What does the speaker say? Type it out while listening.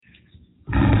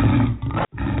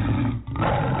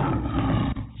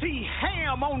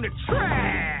on the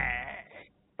track.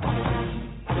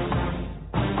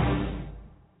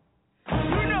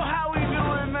 You know how we do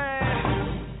it,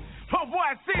 man. Oh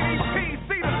boy, CDP,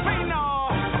 see the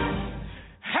phenom.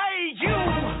 Hey, you.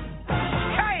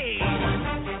 Hey.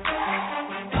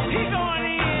 He going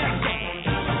in.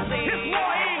 It's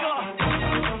War Eagle.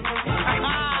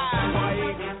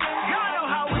 Y'all know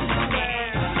how we do,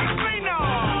 man.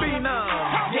 Phenom.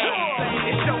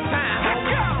 Yeah, it's showtime. Let's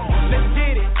go. Let's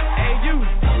get it.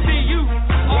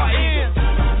 A-U-C-U-R-N.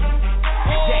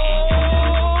 Hey,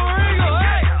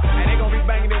 they gonna be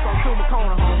banging this on Tuma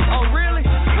Corner, homie. Oh, really?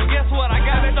 Well, guess what? I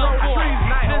got it up for it.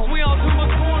 Since we on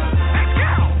Tuma's Corner. Let's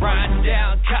go. Riding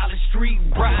down College Street,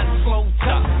 riding slow,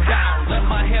 top down. Let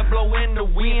my hair blow in the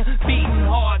wind, beating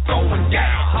hard, going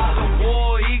down. Holla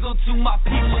War Eagle to my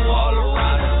people all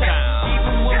around the town.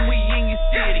 Even when we in your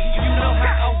city, you know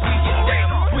how we get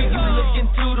down. When you look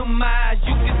into the eyes,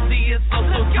 you can see it's so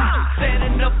true.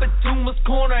 Standing up at Tuma's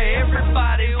Corner,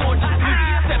 everybody on your feet.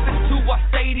 Step into our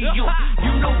stadium,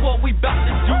 you know what we about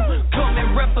to do. Come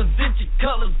and represent your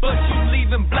colors, but you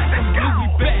leaving black and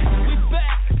blue. We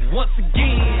back, once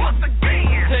again.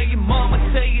 Tell your mama,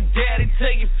 tell your daddy,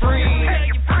 tell your friends.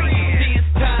 See it's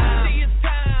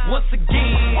time, once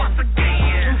again.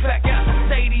 You back out the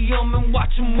stadium and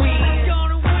watch them win.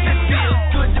 It feels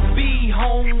good to be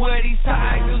home where these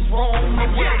Tigers roam.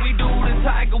 And where we do the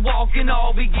Tiger walk and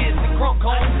all we get the crunk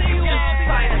home. Just a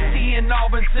sight of seeing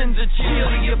Auburn sends a chill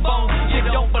to your bones. You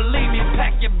don't believe me,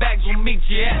 pack your bags, we'll meet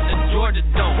you at the Georgia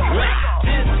Dome.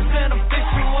 This is an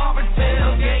official Auburn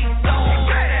tailgate zone.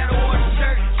 Wear that orange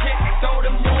shirt, check, throw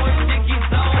them orange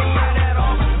stickies on. Wear that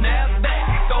Auburn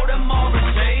snapback, throw them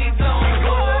Auburn shades on.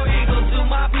 War Eagle to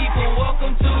my people,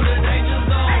 welcome to the danger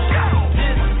zone.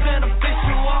 This is an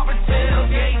official Auburn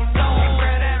tailgate zone.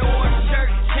 Wear that orange shirt,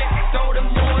 check, throw them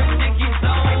orange stickies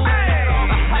on. Wear that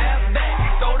Auburn snapback,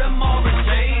 throw them Auburn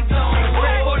shades on. For a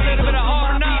little bit of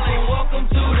Auburn knowledge, welcome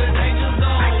to the danger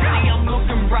zone. See, I'm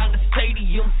looking round the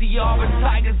stadium, see Auburn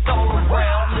Tigers all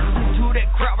around. Listen to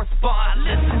that crowd respond,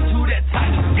 listen to that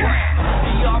Tiger ground.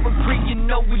 The Auburn Creek, you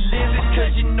know we live it,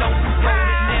 cause you know we roll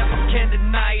it. Never can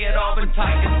deny it, Auburn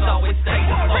Tigers always stay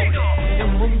devoted.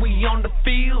 And when we on the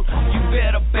field, you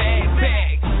better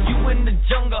bag. You in the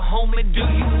jungle, homie, do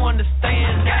you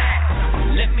understand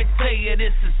that? Let me tell you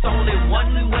this, is only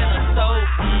one winner, so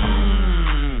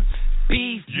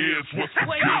beef. Yes, what's the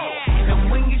Wait, deal? and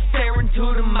when you stare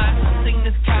into the mind, the thing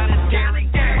that's kinda scary.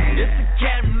 It's a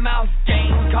cat and mouse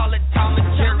game, call it Tom and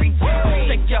Jerry. We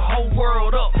shake your whole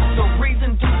world up, no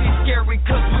reason to be scary,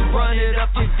 cause we run it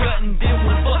up your gut and then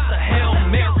we bust a Hail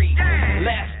Mary.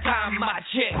 Last time I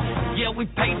checked, yeah, we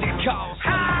paid the cost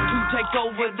to take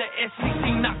over the SEC,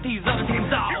 knock these other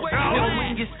teams off. And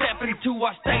when you step into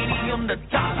our stadium, the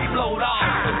top blowed off.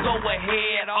 So go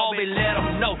ahead, Aubrey, let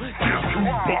them know. This is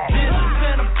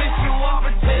an official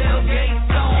Auburn tailgate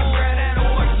zone. Wear that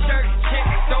orange shirt, check,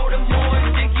 throw them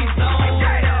orange stickies on.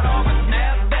 Wear that Auburn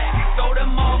snapback, throw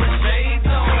them Auburn shades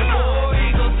on. War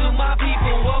Eagle to my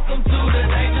people, welcome to the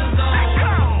danger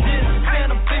zone. This is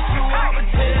an official Auburn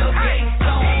tailgate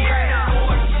zone. Wear that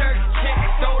orange shirt, check,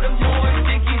 throw them orange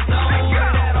stickies on. Wear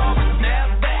that Auburn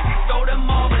snapback, throw them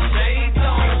Auburn shades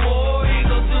on. War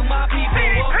Eagle to my people,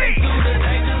 welcome to the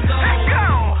danger zone. Let's go.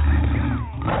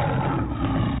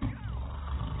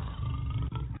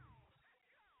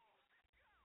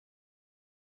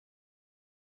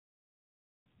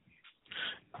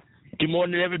 Good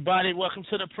morning, everybody. Welcome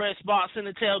to the Press Box and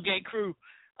the Tailgate crew.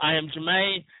 I am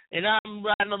Jermaine, and I'm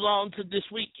riding along to this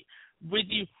week with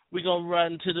you. We're gonna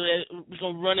run into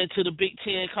the Big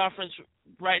Ten conference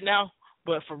right now,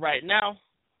 but for right now,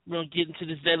 we're gonna get into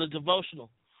this daily devotional.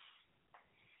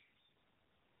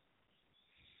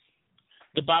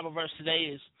 The Bible verse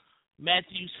today is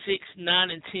Matthew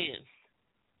 6:9-10.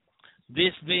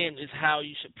 This then is how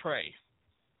you should pray.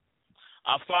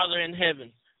 Our Father in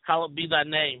heaven, hallowed be thy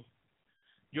name.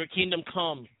 Your kingdom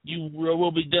come, your will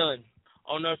be done,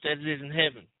 on earth as it is in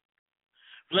heaven.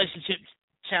 Relationship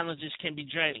challenges can be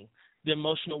draining. The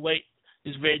emotional weight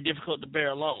is very difficult to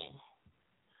bear alone.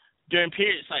 During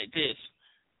periods like this,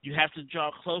 you have to draw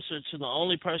closer to the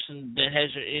only person that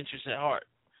has your interests at heart,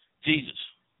 Jesus.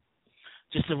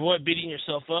 Just avoid beating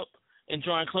yourself up and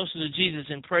drawing closer to Jesus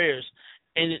in prayers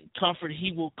and comfort.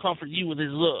 He will comfort you with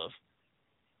his love.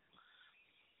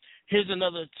 Here's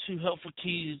another 2 helpful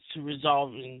keys to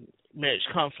resolving marriage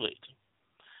conflict.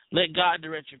 Let God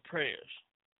direct your prayers.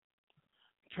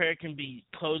 Prayer can be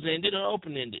closed-ended or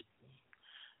open-ended.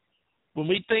 When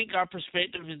we think our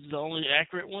perspective is the only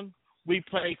accurate one, we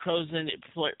pray closed-ended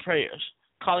prayers,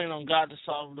 calling on God to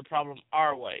solve the problem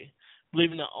our way,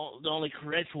 believing the only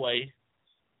correct way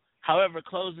However,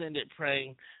 closed-ended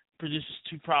praying produces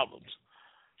two problems.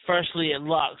 Firstly, it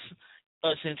locks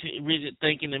us into rigid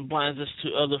thinking and blinds us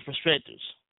to other perspectives.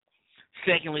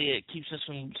 Secondly, it keeps us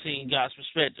from seeing God's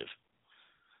perspective,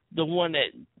 the one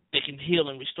that can heal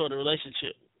and restore the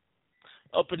relationship.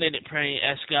 Open-ended praying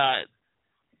asks God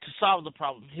to solve the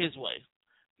problem His way.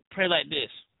 Pray like this: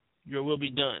 your will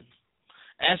be done.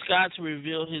 Ask God to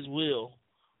reveal His will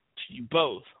to you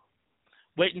both.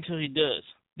 Wait until He does,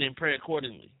 then pray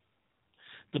accordingly.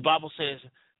 The Bible says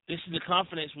this is the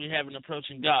confidence we have in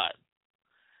approaching God,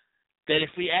 that if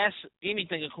we ask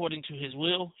anything according to His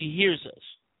will, He hears us.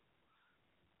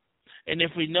 And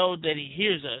if we know that He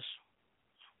hears us,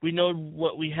 we know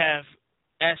what we have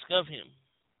asked of Him.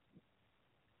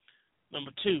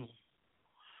 Number 2,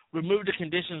 remove the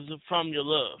conditions from your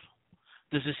love.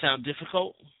 Does this sound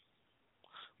difficult?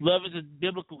 Love is a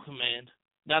biblical command,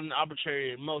 not an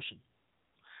arbitrary emotion.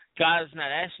 God is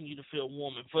not asking you to feel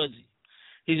warm and fuzzy.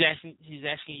 He's asking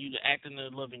you to act in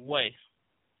a loving way.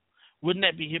 Wouldn't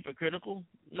that be hypocritical?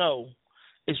 No.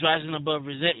 It's rising above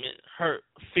resentment, hurt,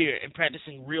 fear, and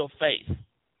practicing real faith.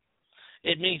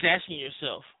 It means asking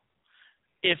yourself,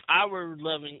 if I were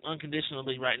loving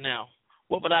unconditionally right now,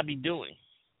 what would I be doing?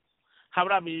 How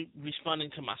would I be responding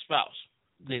to my spouse?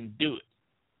 Then do it.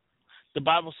 The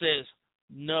Bible says,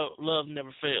 no, love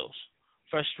never fails.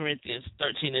 1 Corinthians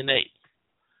 13:8.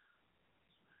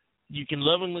 You can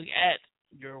lovingly act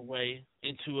your way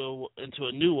into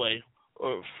a new way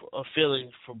or a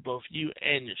feeling for both you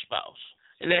and your spouse.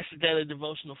 And that's the daily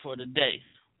devotional for the day.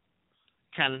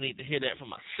 Kind of need to hear that for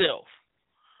myself.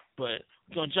 But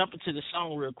we're going to jump into the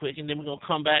song real quick, and then we're going to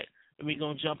come back and we're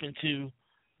going to jump into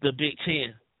the Big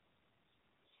Ten.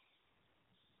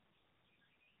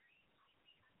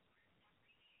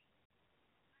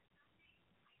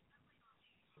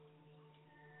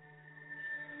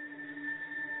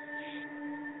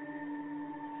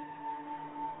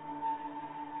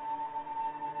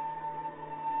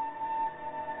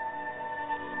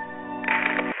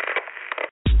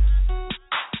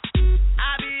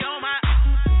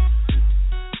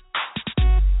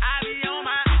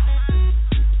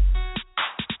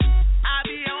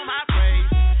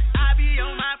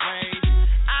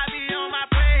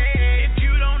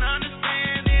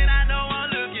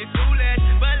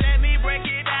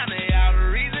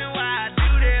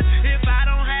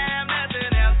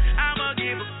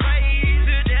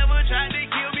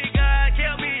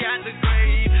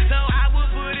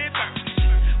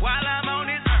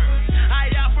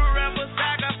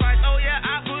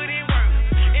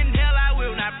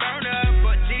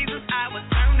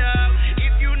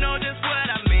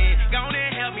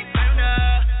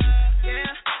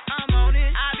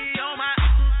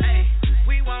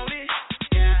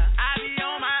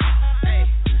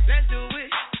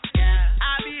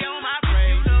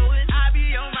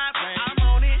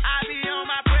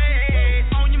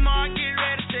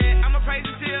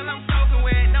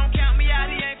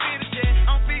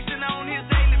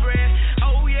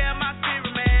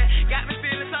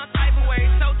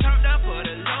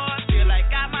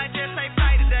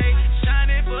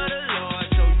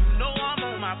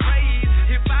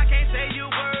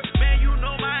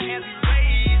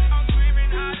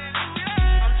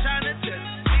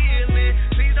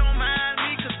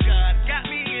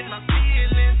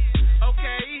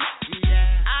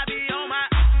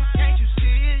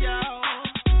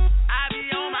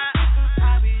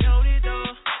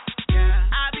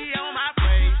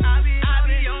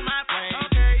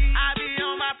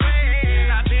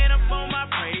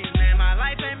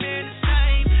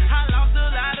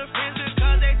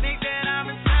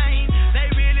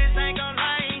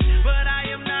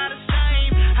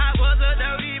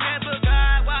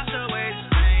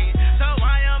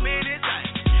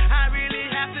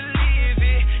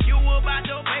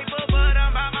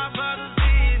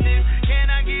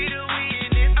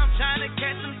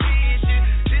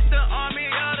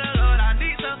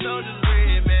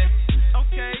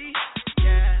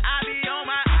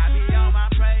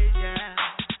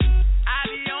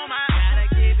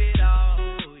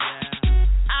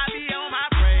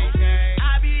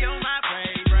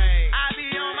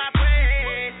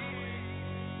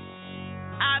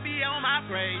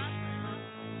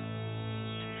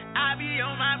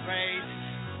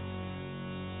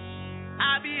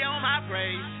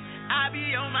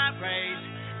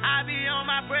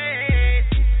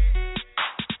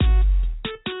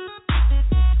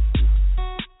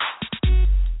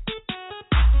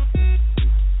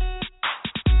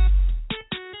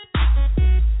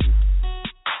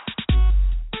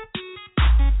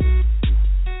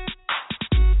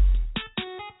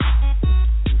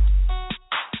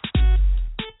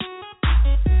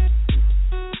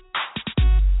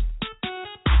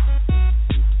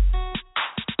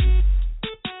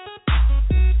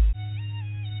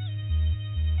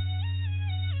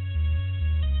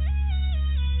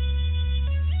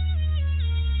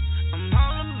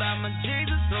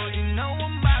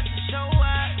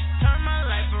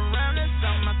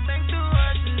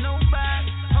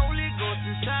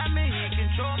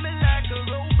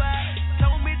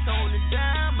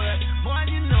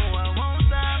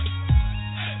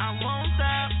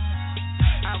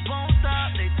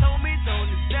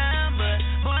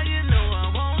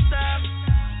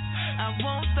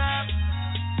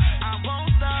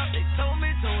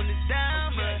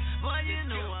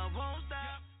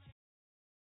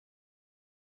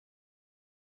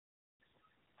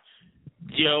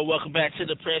 Yo, welcome back to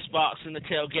the Press Box and the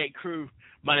Tailgate crew.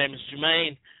 My name is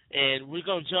Jermaine, and we're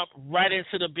going to jump right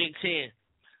into the Big Ten.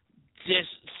 Just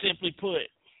simply put,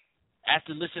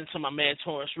 after listening to my man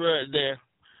Torrance Rudd there,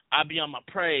 I'll be on my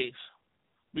praise.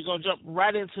 We're going to jump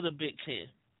right into the Big Ten.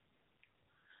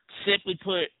 Simply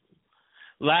put,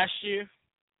 last year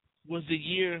was the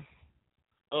year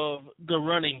of the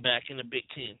running back in the Big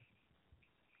Ten.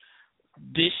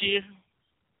 This year,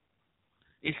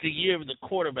 it's the year of the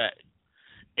quarterback.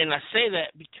 And I say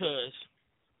that because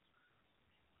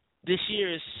this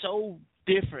year is so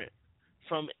different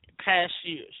from past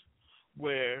years,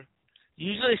 where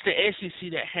usually it's the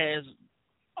SEC that has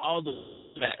all the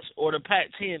quarterbacks, or the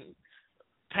Pac-10,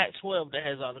 Pac-12 that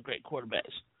has all the great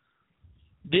quarterbacks.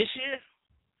 This year,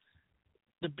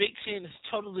 the Big Ten has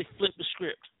totally flipped the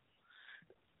script.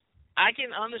 I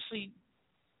can honestly,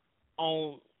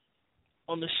 on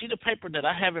the sheet of paper that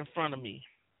I have in front of me,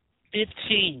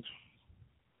 15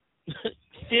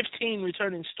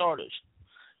 returning starters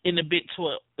in the Big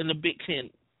 12, in the Big Ten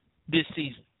this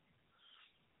season.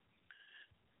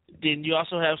 Then you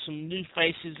also have some new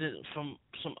faces from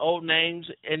some old names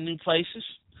and new places.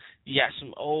 You got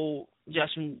some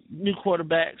new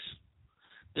quarterbacks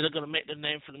that are going to make their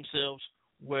name for themselves,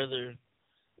 whether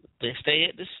they stay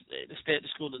at the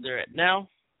school that they're at now,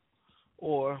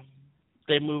 or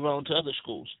they move on to other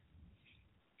schools.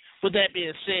 With that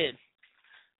being said,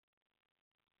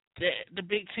 the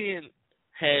Big Ten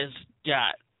has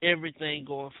got everything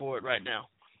going for it right now.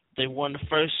 They won the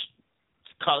first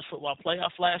college football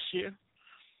playoff last year.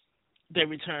 They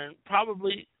returned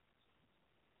probably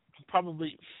 5 of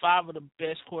the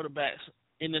best quarterbacks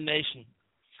in the nation.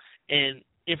 And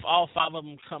if all 5 of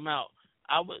them come out,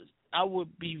 I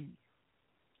wouldn't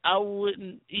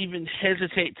even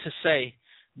hesitate to say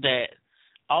that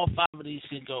all 5 of these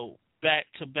can go back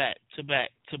to back to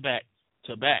back to back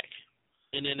to back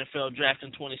in the NFL draft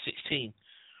in 2016.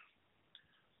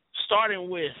 Starting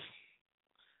with,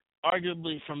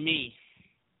 arguably for me,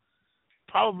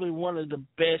 probably one of the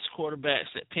best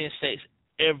quarterbacks that Penn State's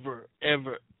ever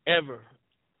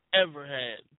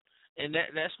had. And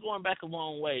that's going back a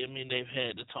long way. I mean, they've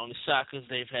had the Tony Sockers,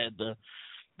 they've had the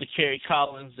Kerry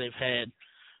Collins, they've had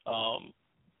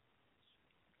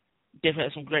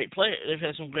some great players, they've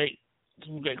had some great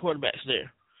quarterbacks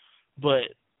there.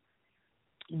 But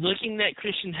looking at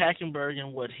Christian Hackenberg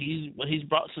and what he's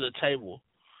brought to the table,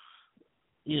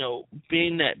 you know,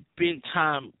 being that big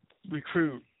time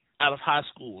recruit out of high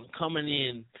school and coming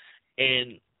in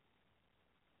and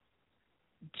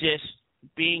just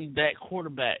being that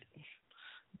quarterback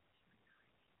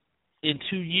in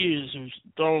 2 years, who's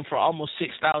thrown for almost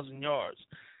 6,000 yards,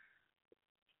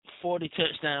 40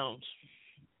 touchdowns,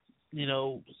 you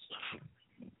know,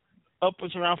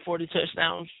 upwards around 40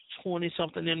 touchdowns,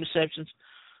 20-something interceptions.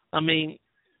 I mean,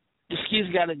 this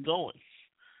kid's got it going.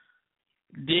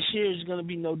 This year is going to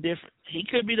be no different. He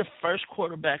could be the first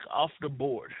quarterback off the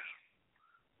board.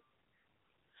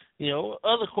 You know,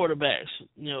 other quarterbacks,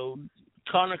 you know,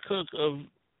 Connor Cook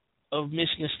of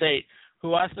Michigan State,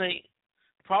 who I think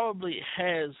probably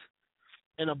has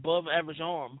an above average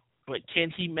arm, but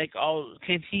can he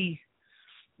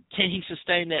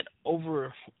sustain that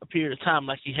over a period of time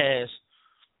like he has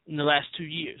in the last 2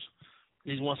 years?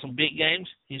 He's won some big games.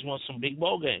 He's won some big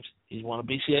bowl games. He's won a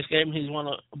BCS game. He's won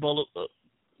a bowl of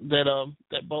that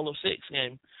bowl of 6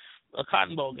 game, a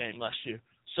Cotton Bowl game last year.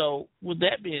 So with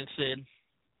that being said,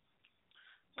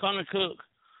 Connor Cook,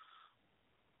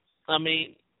 I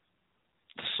mean,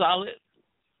 solid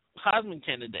Heisman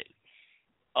candidate.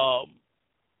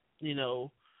 You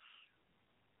know,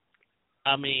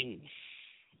 I mean,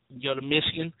 you go to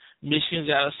Michigan. Michigan's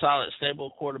got a solid,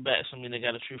 stable quarterback. I mean, they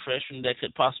got a true freshman that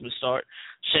could possibly start.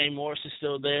 Shane Morris is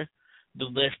still there, the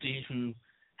lefty who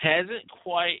hasn't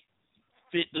quite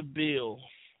fit the bill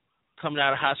coming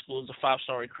out of high school as a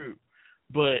 5-star recruit.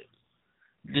 But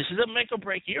this is a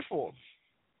make-or-break year for him.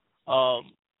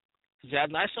 He's got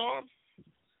a nice arm,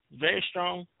 very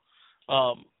strong.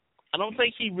 I don't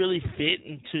think he really fit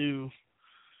into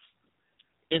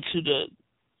the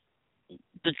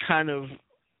kind of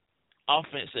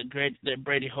offense that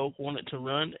Brady Hoke wanted to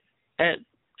run at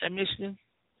Michigan.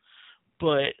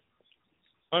 But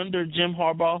under Jim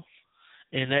Harbaugh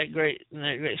and that great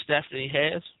staff that he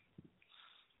has,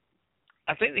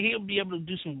 I think that he'll be able to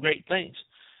do some great things.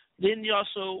 Then you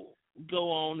also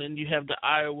go on and you have the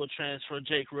Iowa transfer,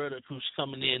 Jake Ruddock, who's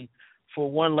coming in for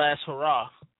one last hurrah.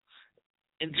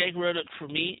 And Jake Ruddock, for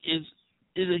me, is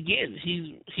again,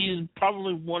 he's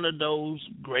probably one of those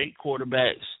great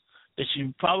quarterbacks that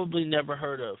you've probably never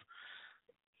heard of.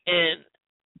 And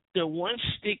the one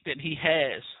stick that he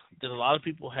has that a lot of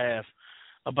people have,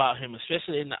 about him,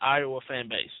 especially in the Iowa fan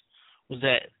base, was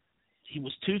that he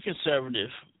was too conservative.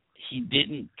 He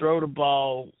didn't throw the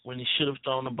ball when he should have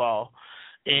thrown the ball,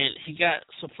 and he got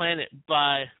supplanted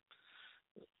by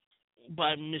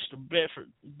Mr.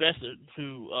 Beathard,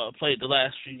 who played the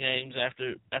last few games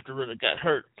after Ritter got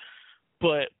hurt.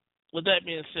 But with that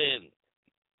being said,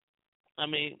 I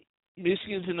mean,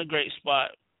 Michigan's in a great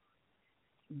spot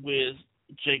with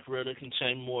Jake Ritter and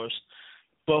Shane Morris.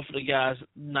 Both of the guys,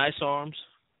 nice arms,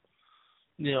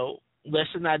 less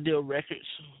than ideal records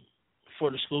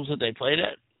for the schools that they played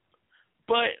at.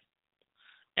 But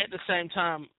at the same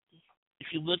time,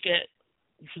 if you look at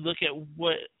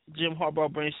what Jim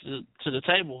Harbaugh brings to the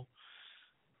table,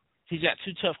 he's got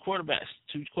two tough quarterbacks.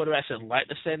 Two quarterbacks that like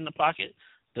to stand in the pocket,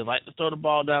 that like to throw the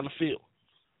ball down the field.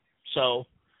 So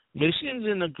Michigan's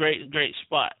in a great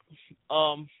spot.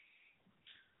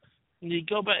 You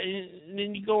go back, and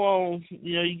then you go on.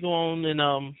 You go on and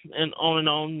on and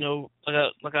on.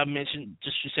 Like I mentioned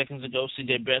just a few seconds ago,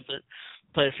 C.J. Beathard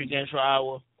played a few games for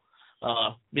Iowa.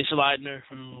 Mitch Leidner,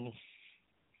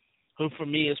 who for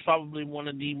me is probably one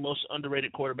of the most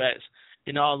underrated quarterbacks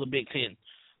in all the Big Ten,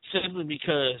 simply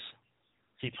because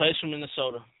he plays for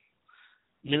Minnesota.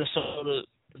 Minnesota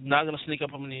is not going to sneak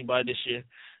up on anybody this year,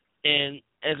 and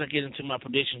as I get into my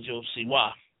predictions, you'll see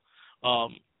why.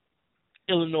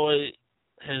 Illinois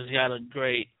has got a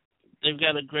great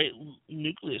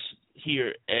nucleus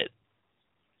here at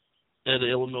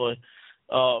Illinois.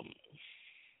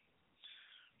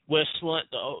 Wes Slunt,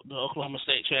 the Oklahoma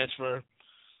State transfer,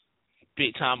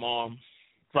 big time arm,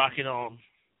 rocket arm,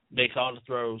 make all the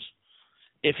throws.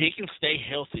 If he can stay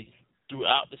healthy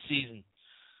throughout the season,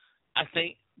 I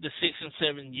think the 6 and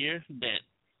 7 year that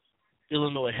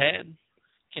Illinois had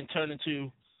can turn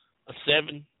into a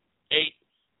 7, 8,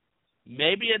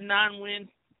 maybe a 9-win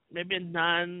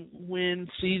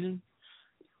season.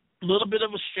 A little bit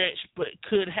of a stretch, but it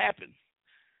could happen.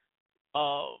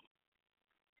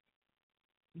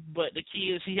 But the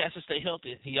key is he has to stay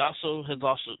healthy. He's also a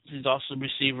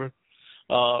receiver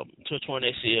to a torn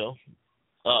ACL.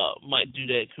 Mike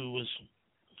Dudek, who was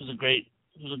a great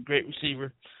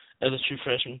receiver as a true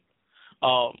freshman.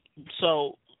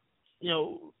 So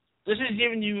this is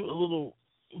giving you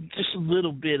just a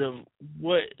little bit of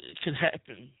what could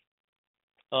happen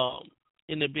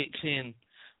in the Big Ten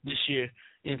this year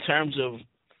in terms of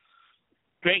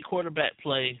great quarterback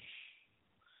play.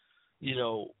 You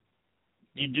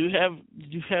do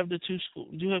have two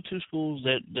schools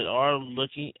that are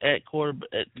looking at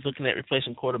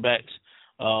replacing quarterbacks,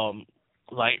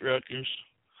 like Rutgers,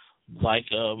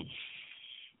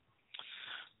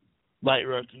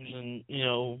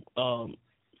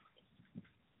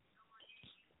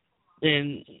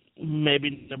 and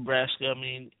maybe Nebraska. I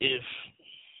mean, if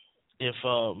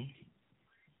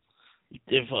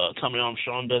Tommy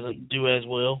Armstrong doesn't do as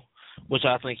well, which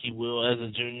I think he will as a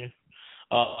junior.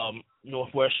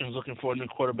 Northwestern's looking for a new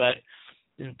quarterback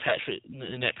in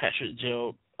that Patrick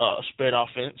Gerald spread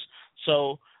offense.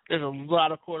 So there's a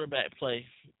lot of quarterback play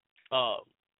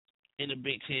in the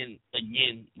Big Ten.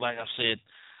 Again, like I said,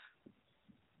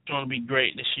 going to be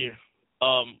great this year.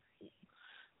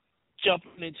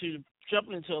 Jumping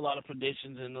into a lot of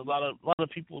predictions, and a lot of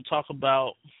people talk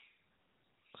about,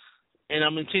 and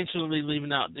I'm intentionally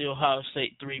leaving out the Ohio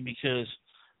State 3 because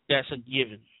that's a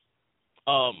given.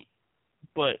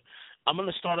 But I'm going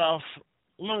to start off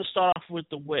with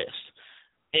the West.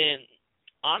 And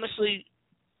honestly,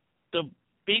 the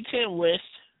Big Ten West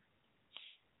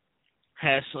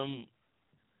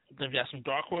they've got some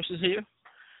dark horses here,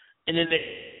 and then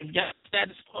they've got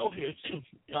status quo here too.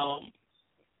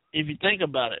 If you think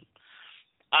about it,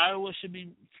 Iowa should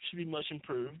be much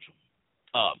improved.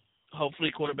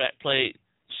 Hopefully, quarterback play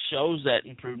shows that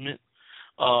improvement.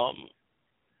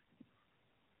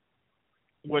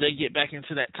 Where they get back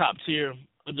into that top tier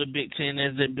of the Big Ten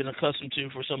as they've been accustomed to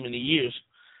for so many years.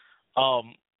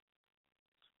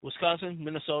 Wisconsin,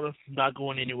 Minnesota, not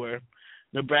going anywhere.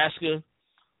 Nebraska,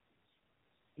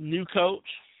 new coach,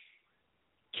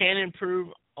 can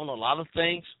improve on a lot of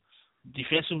things.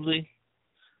 Defensively,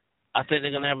 I think they're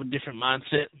going to have a different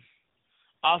mindset.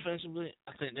 Offensively,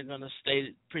 I think they're going to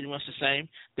stay pretty much the same.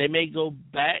 They may go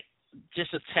back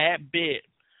just a tad bit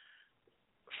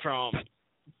from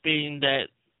being that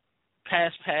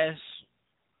pass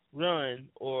run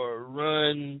or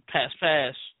run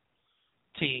pass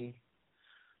team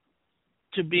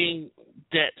to being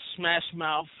that smash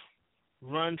mouth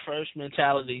run first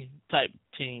mentality type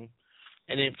team,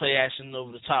 and then play action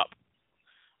over the top.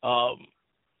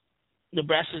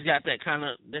 Nebraska's got that kind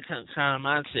of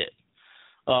mindset.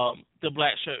 The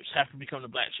black shirts have to become the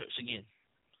black shirts again.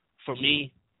 For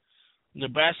me,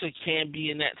 Nebraska can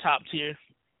be in that top tier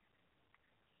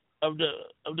of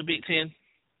the Big Ten,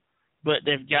 but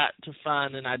they've got to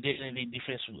find an identity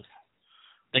defensively.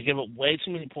 They gave up way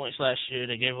too many points last year.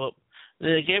 They gave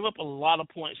up a lot of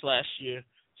points last year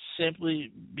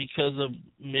simply because of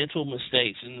mental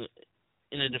mistakes in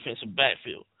the defensive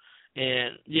backfield.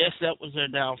 And yes, that was their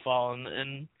downfall,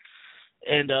 and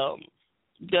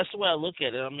that's the way I look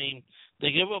at it. I mean,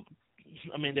 they gave up.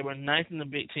 I mean, they were ninth in the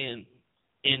Big Ten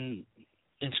in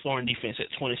scoring defense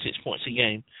at 26 points a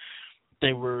game.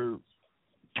 They were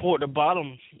toward the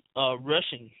bottom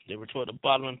rushing. They were toward the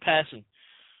bottom in passing.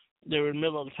 They were in the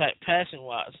middle of the pack passing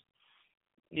wise.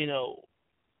 You know,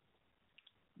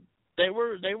 they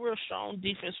were a strong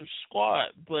defensive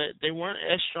squad, but they weren't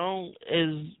as strong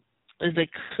as they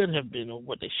could have been or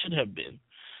what they should have been.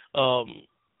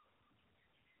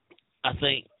 I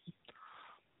think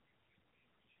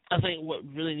what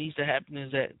really needs to happen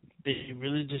is that they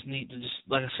really just need to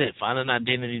like I said, find an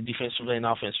identity defensively and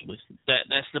offensively.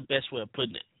 That's the best way of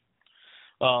putting it.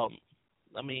 I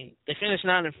mean, they finished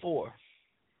 9-4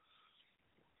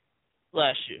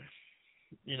 last year.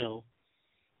 You know,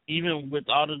 even with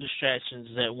all the distractions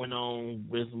that went on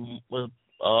with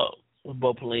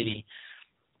Bo Pelini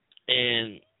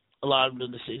and a lot of the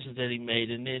decisions that he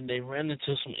made, and then they ran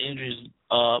into some injuries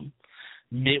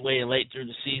midway and late through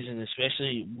the season,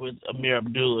 especially with Amir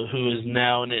Abdullah, who is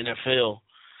now in the NFL.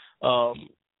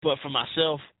 But for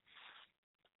myself,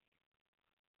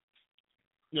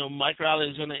 you know, Mike Riley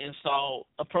is going to install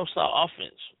a pro-style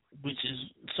offense, which is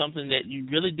something that you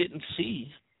really didn't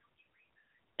see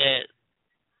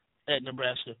at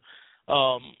Nebraska.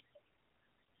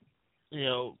 You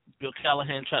know, Bill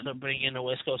Callahan tried to bring in a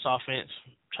West Coast offense,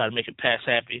 try to make it pass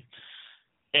happy,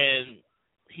 and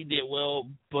he did well,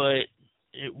 but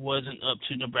it wasn't up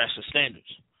to Nebraska standards.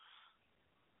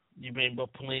 You bring Bo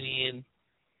Pelini in,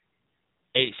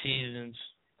 8 seasons.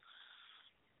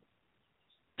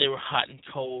 They were hot and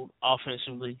cold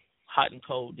offensively, hot and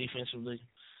cold defensively.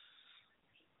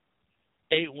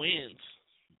 8 wins.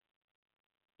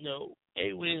 You know,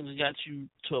 8 wins got you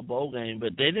to a bowl game,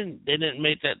 but they didn't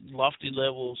make that lofty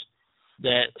levels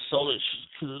that Solich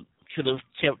could have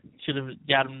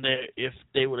got him there if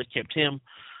they would have kept him,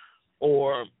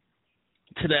 or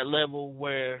to that level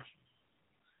where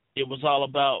it was all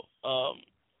about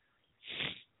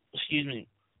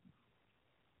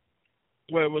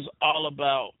where it was all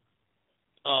about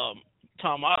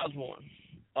Tom Osborne.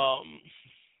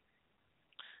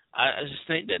 I just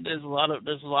think that there's a lot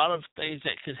of things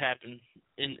that could happen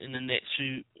in the next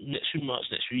few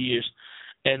months, next few years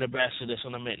at Nebraska that's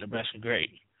going to make Nebraska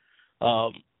great.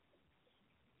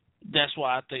 That's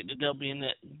why I think that they'll be in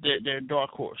their dark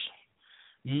horse.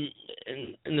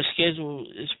 And the schedule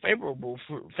is favorable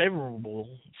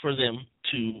for them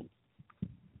to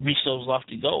reach those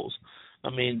lofty goals. I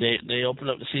mean, they open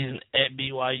up the season at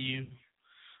BYU.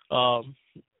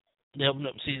 They open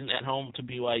up the season at home to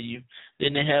BYU.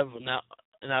 Then they have an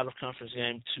out-of-conference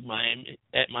game to Miami,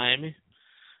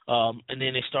 and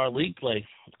then they start league play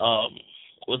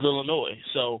with Illinois.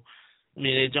 So, I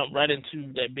mean, they jump right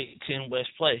into that Big Ten West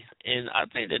play, and I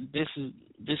think that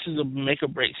this is a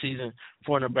make-or-break season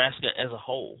for Nebraska as a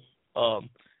whole,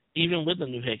 even with the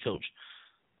new head coach.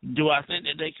 Do I think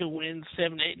that they could win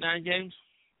 7, 8, 9 games?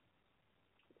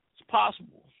 It's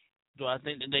possible. Do I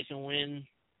think that they can win?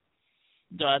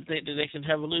 Do I think that they can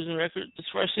have a losing record this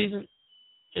first season?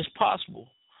 It's possible,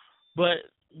 but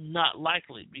not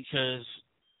likely because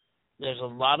there's a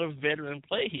lot of veteran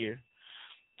play here.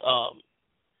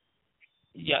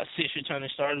 You got 6 returning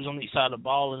starters on each side of the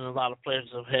ball, and a lot of players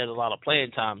have had a lot of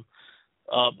playing time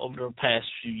over the past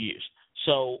few years.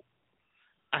 So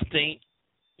I think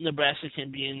Nebraska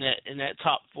can be in that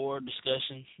top 4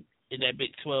 discussion in that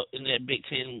Big 12, in that Big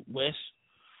Ten West.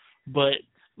 But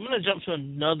I'm going to jump to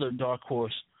another dark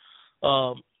horse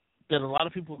that a lot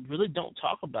of people really don't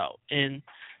talk about, and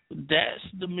that's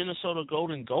the Minnesota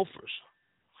Golden Gophers.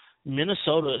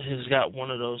 Minnesota has got one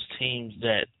of those teams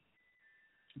that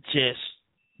just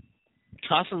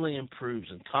constantly improves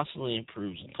and constantly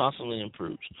improves and constantly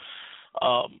improves.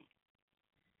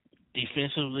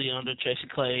 Defensively under Tracy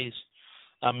Claeys,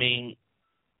 I mean,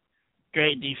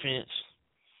 great defense.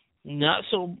 Not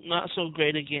so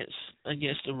great against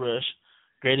the rush,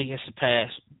 great against the pass,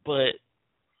 but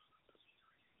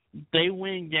they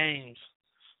win games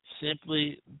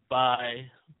simply by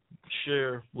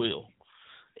sheer will.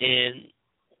 And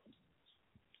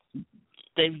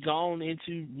they've gone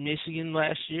into Michigan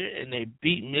last year and they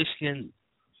beat Michigan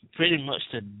pretty much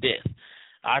to death.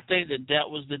 I think that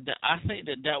was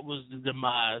the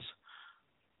demise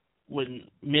when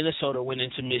Minnesota went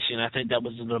into Michigan. I think that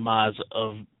was the demise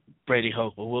of Brady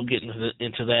Hoke, but we'll get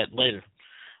into that later.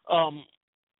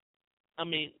 I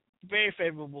mean, very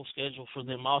favorable schedule for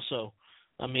them also.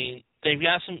 I mean, they've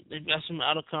got some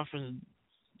out of conference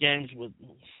games with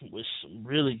some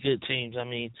really good teams. I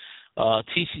mean,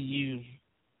 TCU,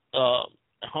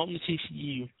 home to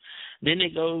TCU. Then they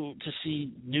go to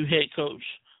see new head coach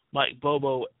Mike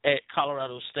Bobo at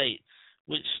Colorado State,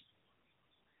 which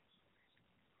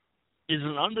is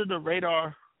an under the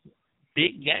radar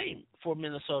big game for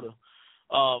Minnesota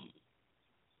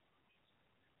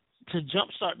to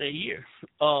jumpstart their year,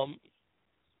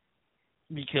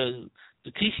 because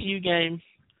the TCU game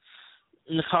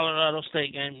and the Colorado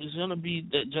State game is going to be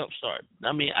that jumpstart.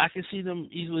 I mean, I can see them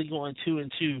easily going 2-2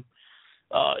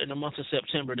 in the month of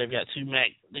September. They've got two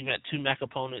MAC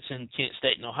opponents in Kent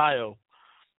State and Ohio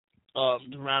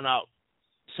to round out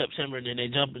September, and then they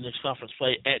jump into conference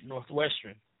play at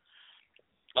Northwestern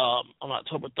on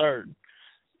October 3rd.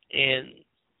 And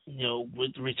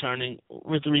with the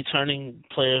returning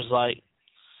players like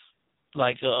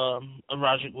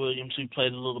Roderick Williams, who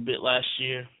played a little bit last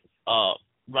year,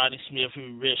 Rodney Smith,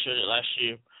 who redshirted last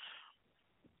year,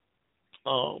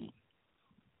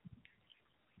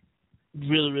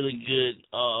 really, really good.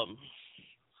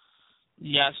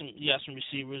 You got some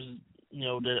receivers,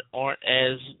 that aren't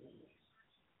as,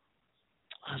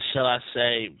 shall I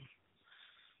say,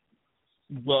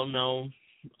 well known.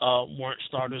 Weren't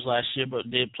starters last year, but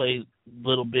did play a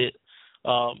little bit.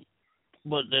 But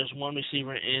there's one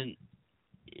receiver in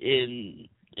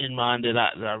mind that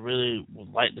I really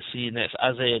would like to see, and that's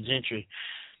Isaiah Gentry.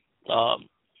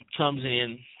 Comes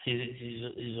in,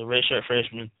 he's a redshirt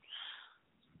freshman,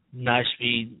 nice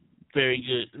speed, very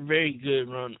good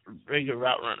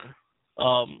route runner.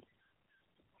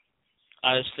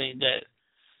 I just think that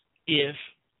if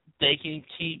they can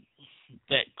keep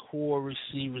that core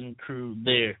receiving crew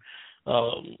there,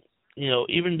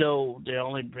 even though they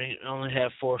only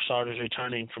have 4 starters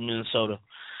returning from Minnesota,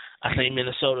 I think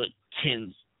Minnesota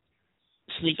can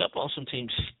sneak up on some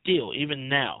teams still. Even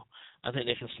now, I think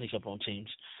they can sneak up on teams.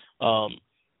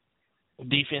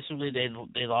 Defensively, they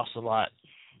lost a lot.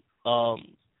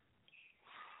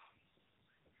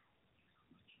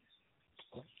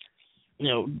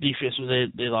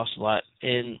 Defensively they lost a lot,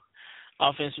 and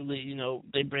offensively,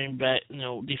 they bring back.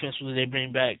 Defensively they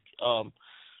bring back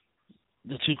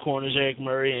the 2 corners, Eric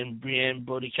Murray and Brianne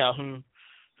Bodie Calhoun,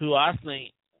 who I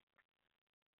think,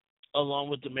 along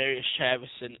with Demarius Travis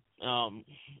and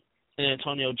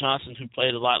Antonio Johnson, who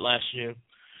played a lot last year,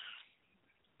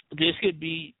 this could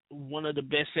be one of the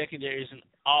best secondaries in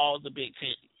all the Big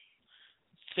Ten,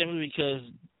 simply because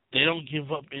they don't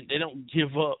give up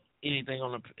anything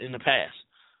in the pass.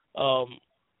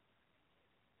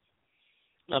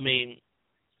 I mean,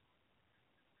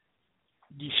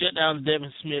 you shut down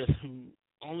Devin Smith, who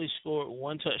only scored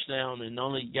 1 touchdown and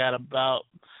only got about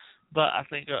I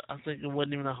think it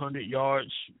wasn't even 100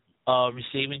 yards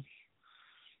receiving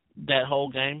that whole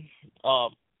game.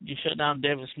 You shut down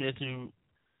Devin Smith, who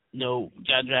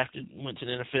got drafted, went to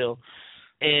the NFL,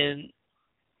 and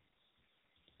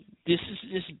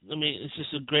it's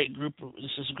just a great group.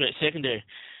 It's just a great secondary.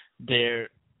 Their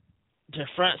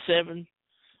front seven,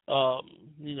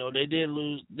 they did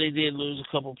lose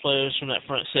a couple players from that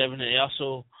front seven. They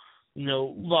also,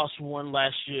 lost one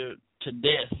last year to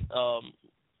death.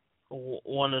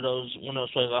 One of those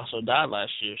players also died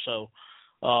last year. So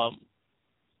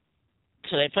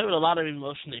they played with a lot of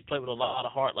emotion. They played with a lot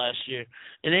of heart last year,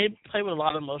 and they played with a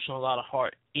lot of emotion, a lot of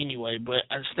heart anyway. But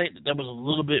I just think that there was a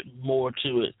little bit more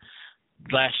to it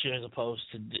last year as opposed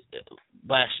to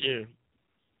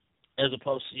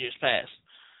years past.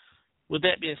 With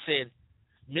that being said,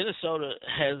 Minnesota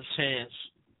has a chance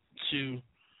to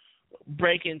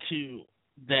break into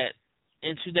that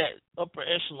upper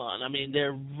echelon. I mean,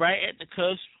 they're right at the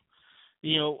cusp.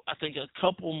 I think a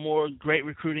couple more great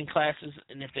recruiting classes,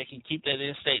 and if they can keep that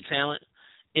in-state talent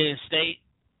in-state,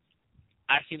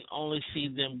 I can only see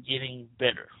them getting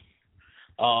better.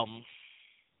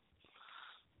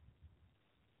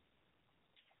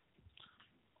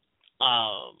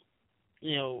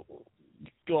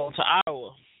 Going to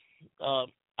Iowa.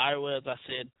 Iowa, as I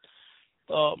said,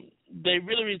 they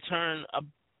really return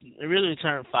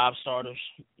 5 starters.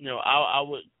 I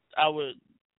would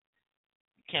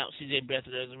count C.J.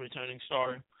 Beathard as a returning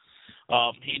starter.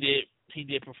 He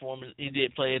did perform. He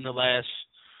did play in the last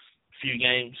few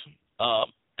games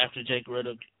after Jake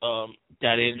Ruddock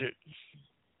got injured.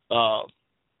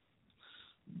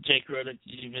 Jake Ruddock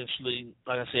eventually,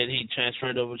 like I said, he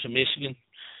transferred over to Michigan,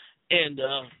 and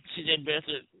C.J.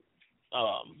 Beathard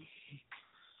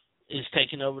is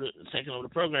taking over the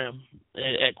program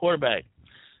at quarterback.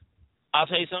 I'll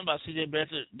tell you something about C.J.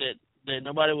 Beathard that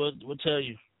nobody will tell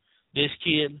you. This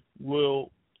kid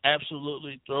will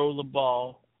absolutely throw the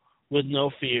ball with no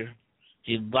fear.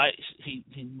 He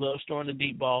loves throwing the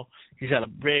deep ball. He's got a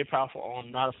very powerful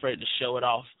arm, not afraid to show it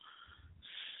off.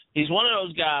 He's one of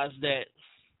those guys that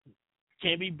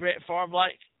can be Brett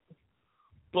Favre-like,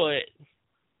 but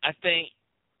I think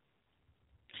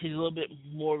he's a little bit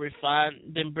more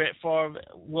refined than Brett Favre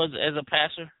was as a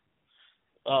passer.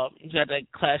 He's got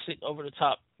that classic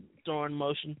over-the-top throwing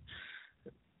motion,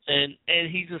 and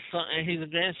he's a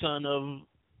grandson of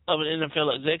an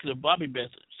NFL executive, Bobby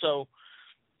Beathard. So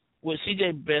with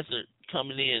C.J. Beathard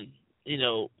coming in,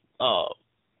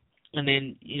 and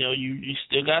then you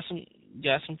still got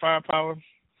some firepower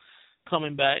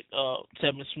coming back.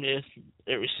 Tevin Smith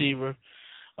at receiver,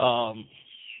 and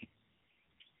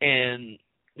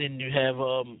then you have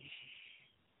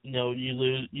you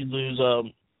lose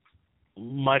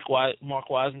Mark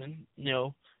Wiseman,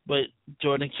 but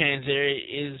Jordan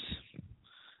Canzeri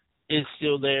is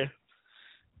still there,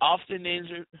 often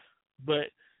injured,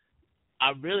 but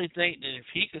I really think that if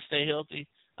he can stay healthy,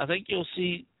 I think you'll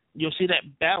see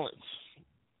that balance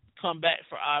come back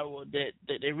for Iowa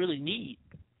that they really need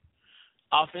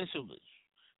offensively.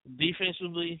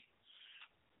 Defensively,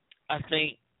 I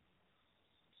think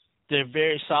they're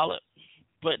very solid,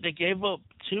 but they gave up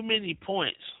too many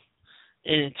points.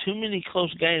 And in too many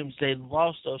close games, they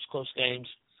lost those close games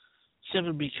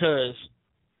simply because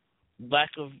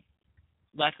lack of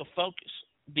focus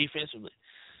defensively.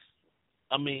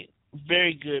 I mean,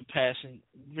 very good passing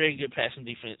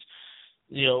defense.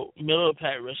 Middle of the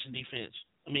pack rushing defense.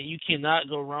 I mean, you cannot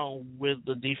go wrong with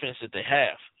the defense that they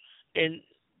have. And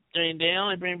they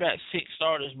only bring back 6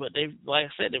 starters, but like I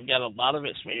said, they've got a lot of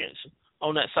experience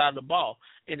on that side of the ball,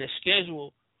 and the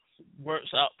schedule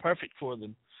works out perfect for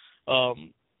them.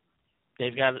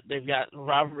 They've got a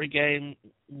rivalry game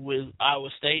with Iowa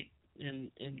State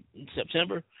in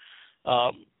September.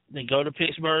 They go to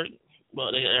Pittsburgh.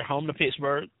 Well, they're home to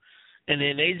Pittsburgh, and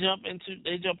then they jump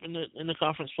in the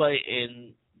conference play.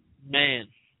 And man,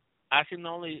 I can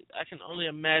only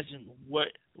imagine what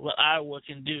Iowa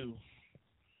can do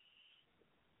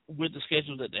with the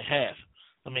schedule that they have.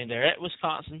 I mean, they're at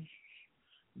Wisconsin,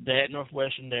 they're at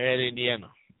Northwestern, they're at Indiana.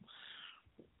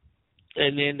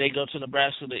 And then they go to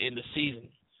Nebraska at the end of the season.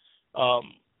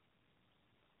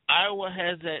 Iowa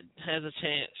has a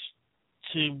chance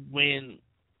to win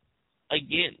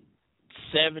again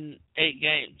 7, 8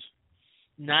 games.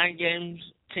 9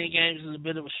 games, 10 games is a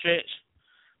bit of a stretch,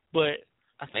 but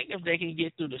I think if they can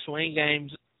get through the swing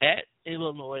games at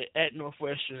Illinois, at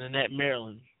Northwestern, and at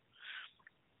Maryland,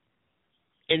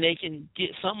 and they can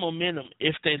get some momentum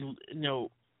if they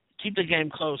keep the game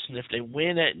close, and if they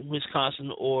win at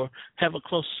Wisconsin or have a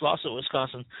close loss at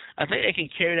Wisconsin, I think they can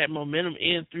carry that momentum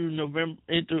in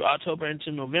through October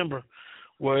into November,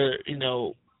 where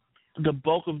the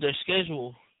bulk of their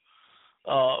schedule,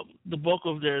 the bulk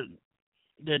of their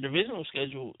divisional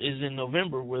schedule is in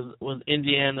November with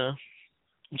Indiana.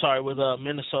 With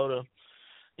Minnesota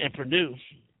and Purdue.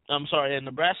 And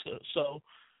Nebraska. So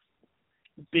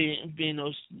being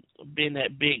those big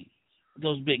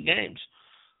games.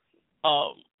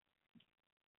 9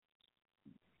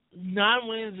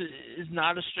 wins is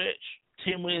not a stretch.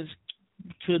 10 wins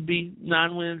could be.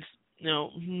 9 wins,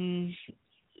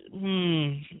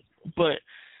 But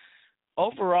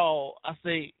overall, I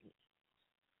think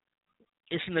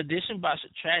it's an addition by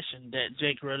subtraction that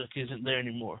Jake Rudock isn't there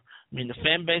anymore. I mean, the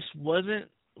fan base wasn't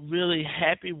really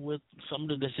happy with some of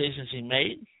the decisions he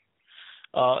made.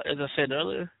 As I said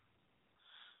earlier,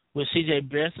 with C.J.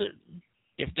 Beathard,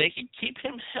 if they can keep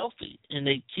him healthy and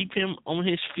they keep him on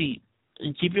his feet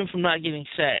and keep him from not getting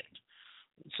sacked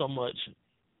so much,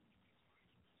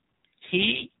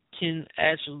 he can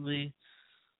actually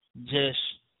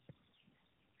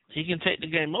he can take the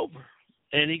game over,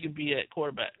 and he can be at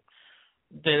quarterback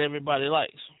that everybody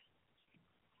likes.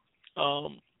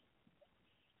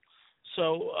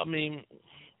 So I mean,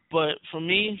 but for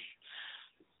me,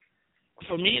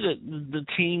 the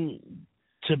team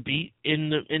to beat in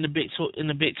the Big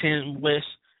Ten West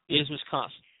is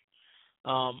Wisconsin.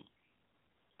 I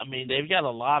mean, they've got a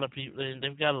lot of people.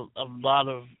 They've got a lot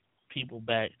of people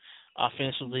back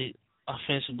offensively.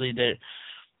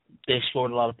 They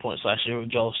scored a lot of points last year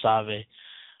with Joel Stave.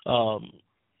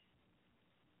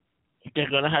 They're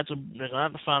gonna have to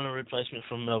find a replacement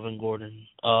for Melvin Gordon.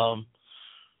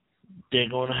 They're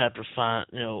gonna have to find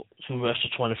who rushed for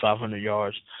 2,500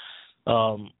 yards.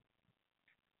 Paul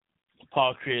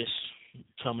Chris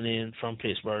coming in from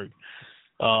Pittsburgh,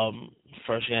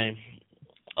 first game,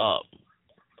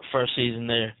 first season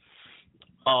there.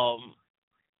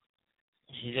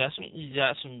 He's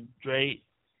got some great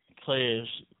players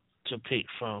to pick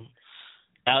from.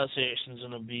 Alex Erickson's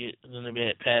gonna be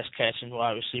a pass catching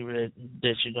wide receiver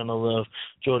that you're gonna love.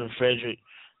 Jordan Frederick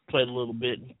played a little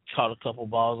bit, caught a couple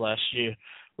balls last year.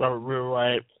 Robert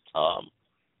Rearwright,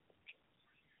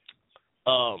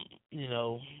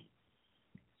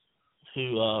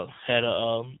 who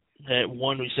had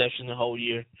one reception the whole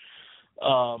year.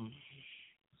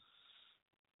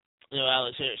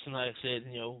 Alex Erickson, like I said,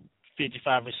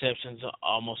 55 receptions,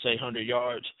 almost 800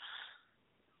 yards.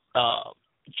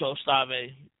 Joe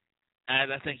Stave,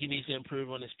 and I think he needs to improve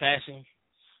on his passing.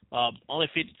 Only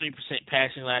 53%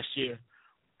 passing last year,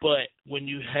 but when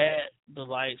you had the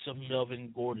likes of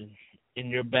Melvin Gordon in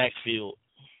your backfield,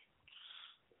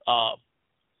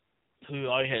 who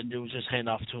all you had to do was just hand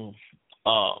off to him,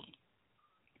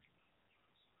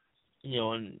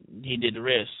 and he did the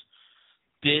rest.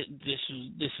 This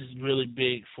is really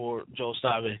big for Joe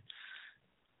Stave.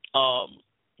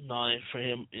 Not only for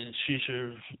him in his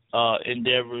future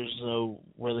endeavors,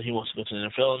 whether he wants to go to the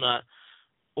NFL or not,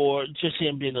 or just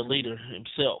him being a leader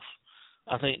himself.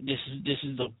 I think this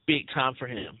is a big time for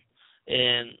him,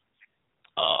 and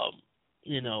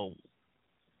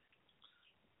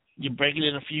you're breaking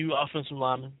in a few offensive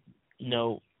linemen.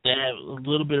 They have a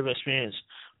little bit of experience,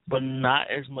 but not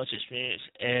as much experience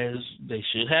as they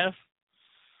should have.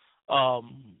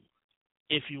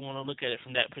 If you want to look at it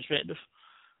from that perspective,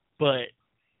 but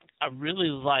I really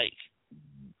like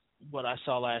what I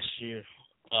saw last year.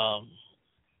 I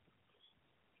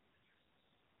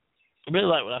really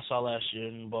like what I saw last year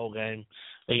in the bowl game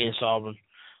against Auburn.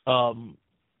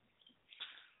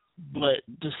 But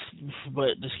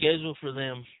the schedule for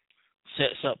them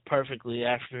sets up perfectly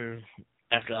after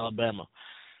Alabama.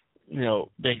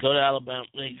 They go to Alabama.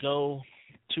 They go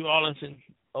to Arlington,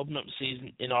 open up the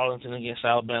season in Arlington against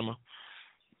Alabama,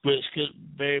 which could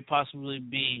very possibly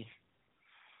be,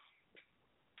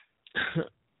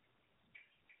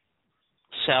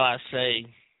 shall I say,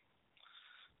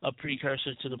 a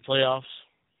precursor to the playoffs,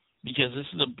 because this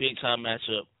is a big time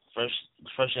matchup.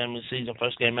 First game of the season,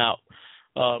 first game out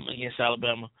against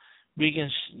Alabama.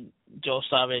 Joe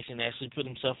Stave can actually put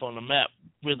himself on the map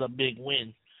with a big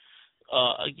win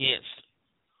against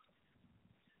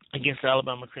the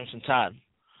Alabama Crimson Tide.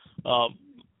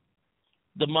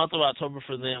 The month of October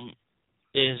for them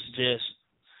is just,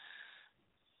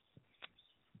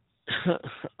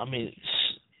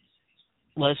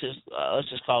 let's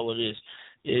just call it what it is.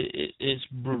 It's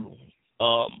brutal.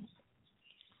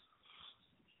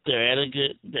 They're at a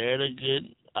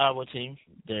good Iowa team.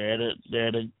 They're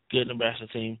at a good Nebraska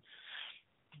team.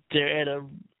 They're at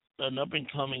an up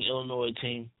and coming Illinois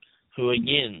team, who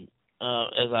again,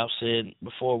 as I've said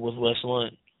before with Wes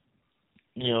Lunt,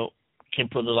 can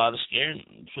put some scare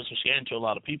into a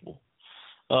lot of people.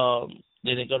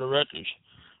 Then they go to Rutgers.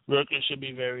 Rutgers should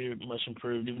be very much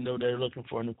improved, even though they're looking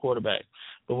for a new quarterback.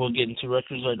 But we'll get into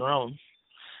Rutgers later on.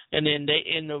 And then they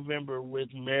end November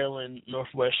with Maryland,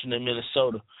 Northwestern, and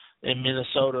Minnesota. And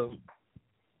Minnesota,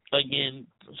 again,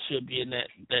 should be in that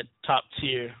top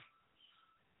tier.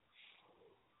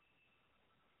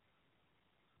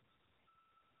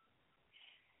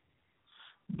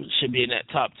 Should be in that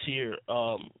top tier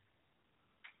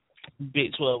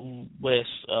Big 12 West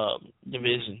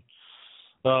division.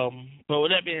 But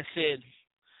with that being said,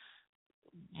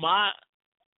 my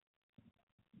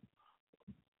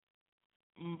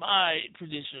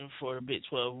prediction for the Big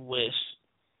 12 West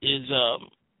is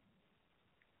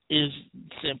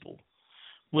simple.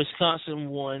 Wisconsin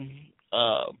won.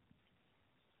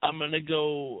 I'm gonna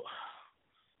go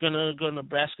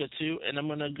Nebraska 2, and I'm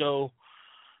gonna go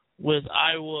with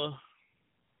Iowa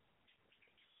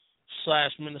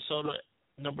 / Minnesota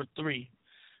number 3.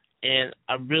 And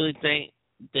I really think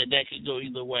that could go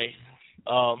either way.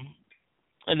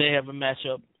 And they have a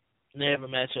matchup.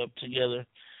 Together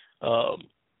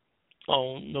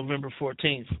on November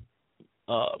 14th.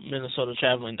 Minnesota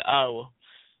traveling to Iowa,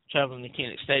 traveling to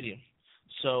Kinnick Stadium.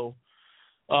 So,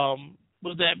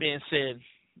 with that being said,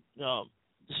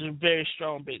 this is a very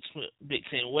strong Big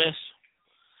Ten West.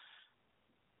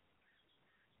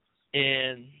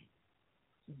 And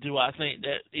do I think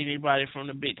that anybody from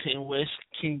the Big Ten West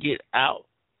can get out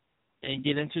and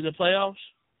get into the playoffs?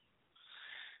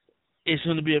 It's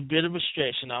going to be a bit of a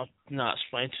stretch, and I'll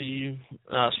explain it to you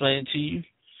a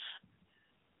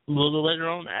little later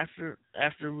on after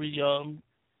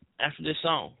this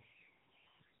song.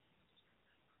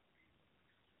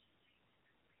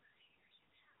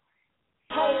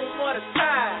 Home for the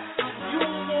tide. You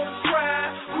don't want to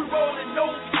try. We rolling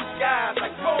those two guys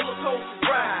like roller coaster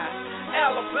rides.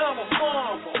 Alabama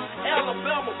mama,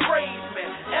 Alabama praise me,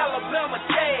 Alabama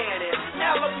daddy,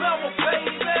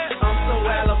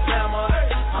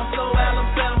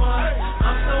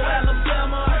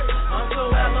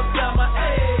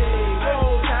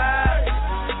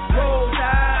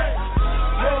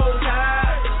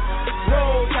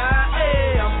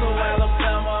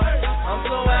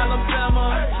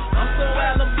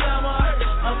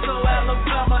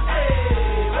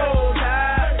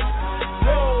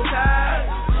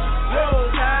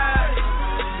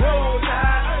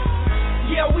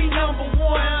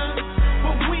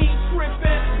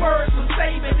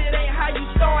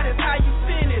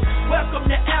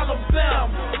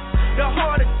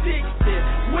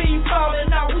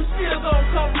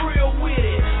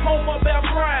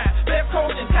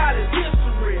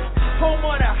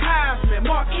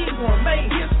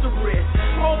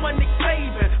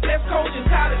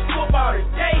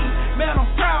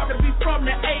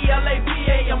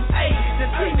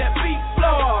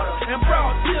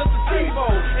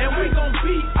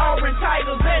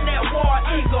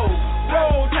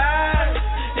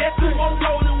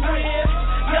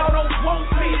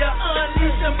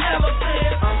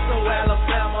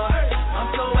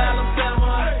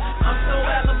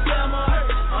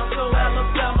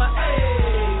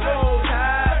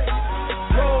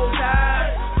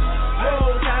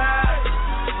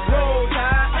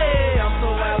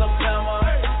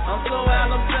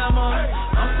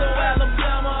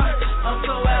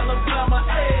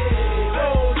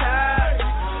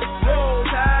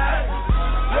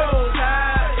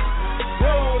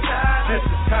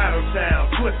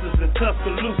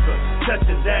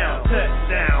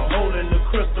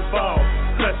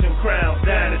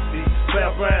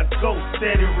 Brown's go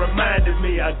steady reminded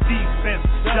me our defense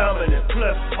dominant,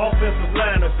 plus offensive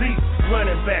line of beats,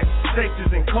 running back,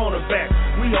 safeties and cornerbacks.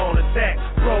 We on attack,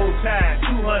 roll tide,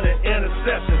 200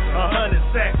 interceptions, 100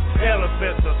 sacks.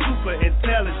 Elephants are super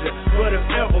intelligent, but if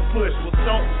ever push, will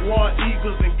stomp war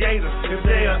eagles and gators if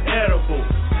they are edible.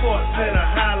 Sports Center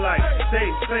highlights,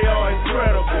 they are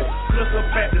incredible. Look up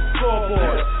at the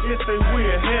scoreboard, if they we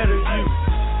ahead of you.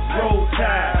 Roll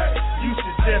tide, you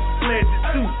should just pledge it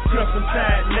to Crimson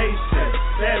Tide Nation.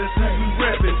 That is who we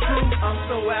reppin' to. I'm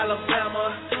so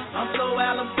Alabama, I'm so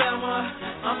Alabama,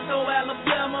 I'm so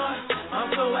Alabama,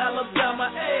 I'm so Alabama.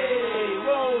 Hey,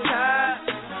 roll tide,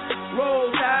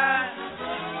 roll tide,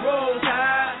 roll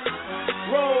tide,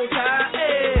 roll tide.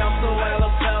 Hey, I'm so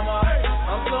Alabama,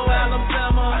 I'm so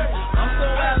Alabama, I'm so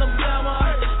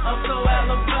Alabama, I'm so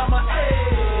Alabama. Hey,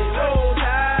 roll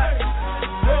tide,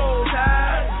 roll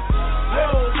tide,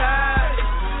 roll tide,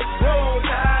 roll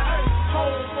tide.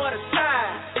 Home for the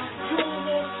tide. You don't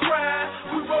want to try.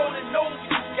 We rolling over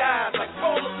you guys like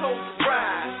roller coaster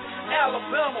rides.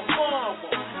 Alabama mama,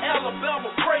 Alabama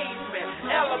praise me,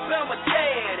 Alabama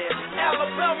daddy,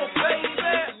 Alabama baby.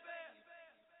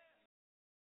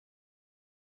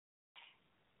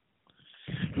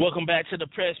 Welcome back to the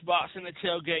Press Box and the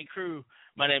Tailgate crew.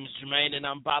 My name is Jermaine, and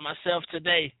I'm by myself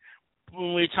today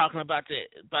when we're talking about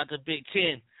the Big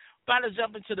Ten. About to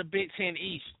jump into the Big Ten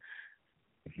East,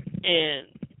 and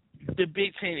the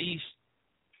Big Ten East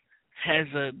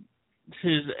has a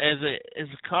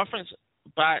conference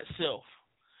by itself.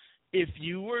 If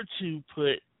you were to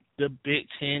put the Big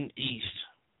Ten East,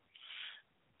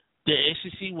 the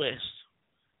SEC West,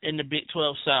 and the Big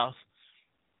 12 South,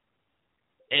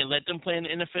 and let them play in the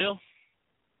NFL,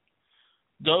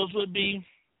 those would be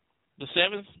the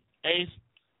 7th, 8th.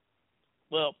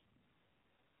 Well,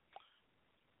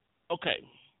 okay.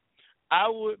 I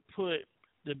would put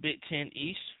the Big Ten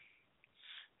East,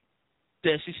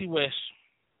 the SEC West,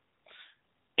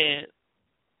 and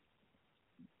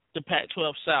the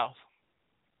Pac-12 South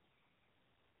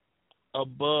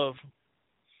above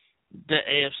the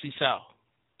AFC South.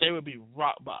 They would be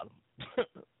rock bottom.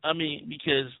 I mean,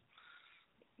 because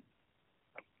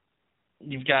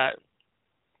you've got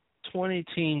 20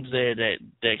 teams there that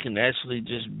can actually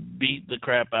just beat the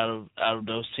crap out of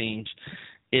those teams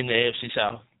in the AFC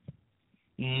South.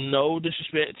 No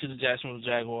disrespect to the Jacksonville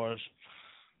Jaguars,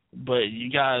 but you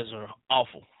guys are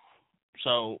awful.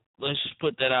 So let's just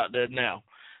put that out there now.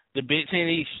 The Big Ten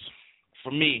East,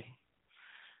 for me,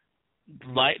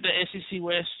 like the SEC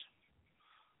West,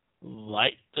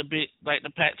 like the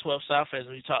Pac-12 South, as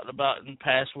we talked about in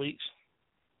past weeks.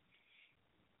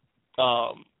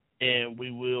 And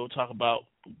we will talk about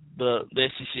the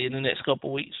SEC in the next couple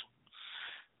of weeks.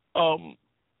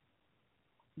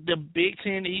 The Big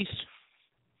Ten East,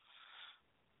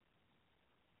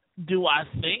 do I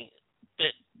think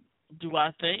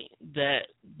that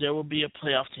there will be a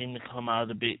playoff team to come out of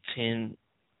the Big Ten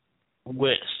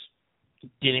West?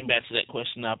 Getting back to that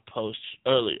question I posed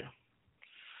earlier.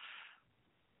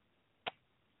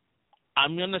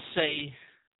 I'm going to say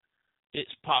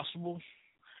it's possible,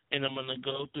 and I'm going to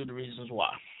go through the reasons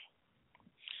why.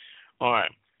 All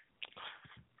right.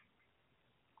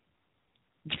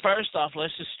 First off,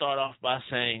 let's just start off by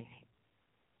saying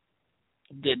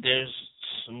that there's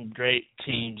some great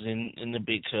teams in the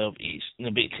Big 12 East, in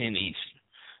the Big 10 East,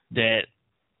 that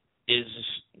is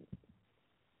just,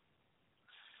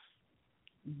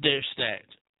 they're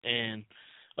stacked. And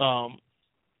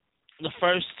the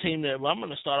first team that I'm going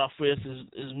to start off with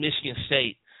is Michigan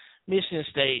State. Michigan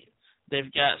State,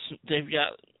 they've got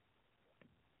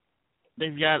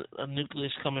a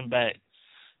nucleus coming back,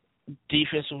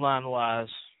 defensive line wise.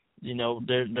 You know,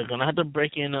 they're gonna have to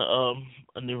break in a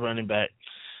new running back.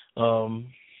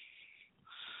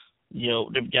 You know,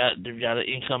 they've got an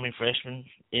incoming freshman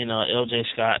in LJ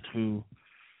Scott, who,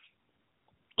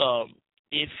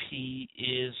 if he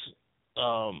is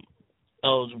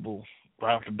eligible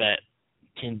right off the bat,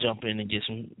 can jump in and get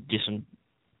some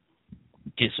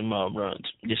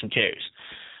runs, get some carries.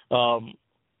 Trevon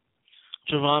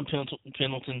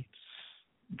Pendleton,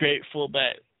 great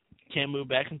fullback, can move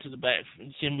back into the back,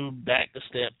 can move back a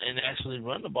step and actually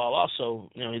run the ball. Also,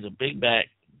 you know, he's a big back,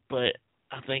 but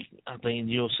I think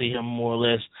you'll see him more or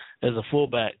less as a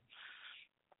fullback.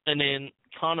 And then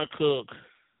Connor Cook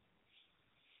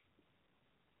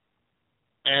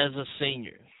as a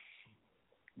senior,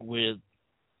 with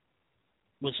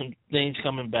some things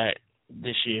coming back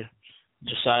this year.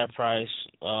 Josiah Price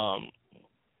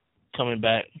coming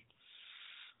back.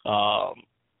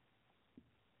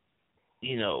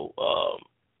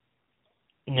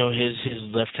 His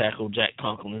left tackle Jack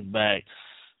Conklin is back.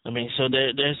 I mean, so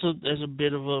there's a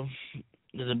bit of a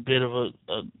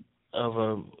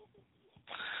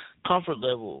comfort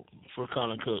level for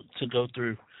Connor Cook to go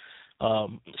through,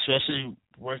 especially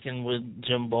working with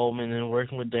Jim Bowman and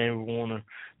working with David Warner,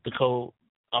 the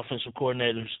co-offensive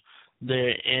coordinators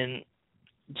there, and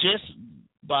just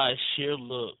by sheer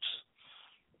looks,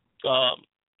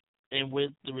 and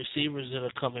with the receivers that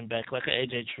are coming back, like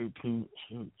A.J. Troop, who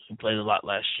played a lot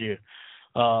last year,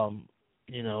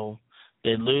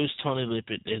 they lose Tony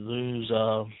Lippett, they lose,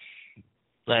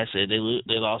 like I said, they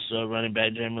lost running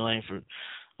back Jeremy Langford,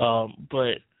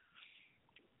 but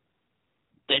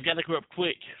they've got to grow up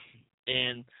quick,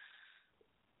 and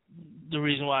the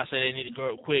reason why I say they need to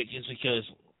grow up quick is because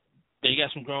they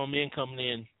got some grown men coming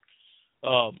in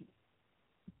on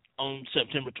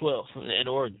September 12th in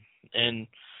Oregon, and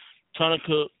Connor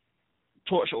Cook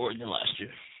torched Oregon last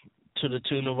year to the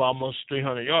tune of almost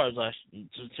 300 yards to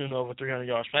the tune of over 300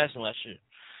 yards passing last year.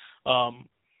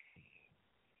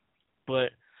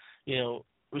 But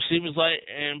receivers like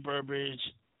Aaron Burbridge,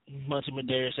 Muncie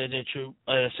Medeiros, A.J. Troop,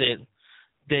 like I said,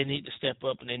 they need to step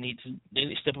up, and they need to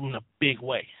step up in a big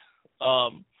way.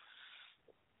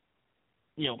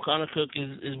 Connor Cook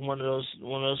is one of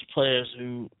those players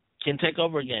who can take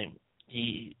over a game.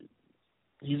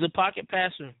 He's a pocket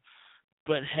passer,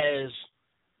 but has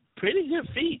pretty good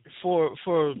feet for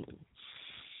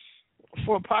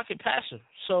a pocket passer.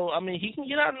 So I mean, he can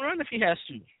get out and run if he has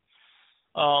to.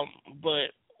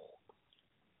 But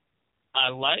I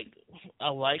like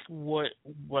what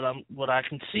I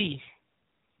can see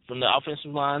from the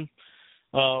offensive line.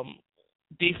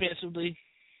 Defensively,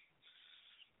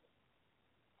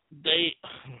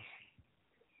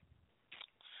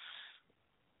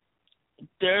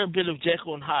 they're a bit of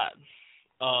Jekyll and Hyde.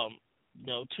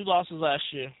 2 losses last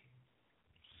year.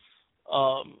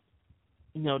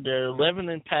 They're 11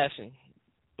 in passing,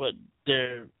 but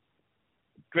they're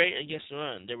great against the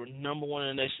run. They were number 1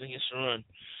 in the nation against the run.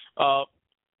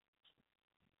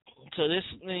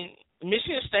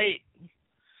 Michigan State,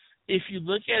 if you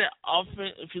look at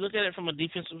it from a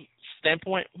defensive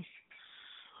standpoint,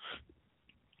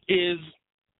 is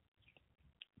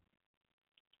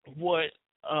what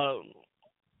a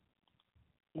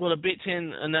Big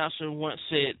Ten announcer once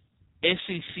said,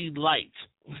 SEC light.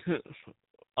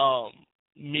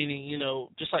 Meaning,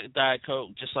 just like Diet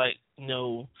Coke, just like,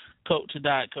 Coke to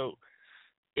Diet Coke,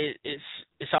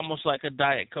 it's almost like a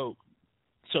Diet Coke,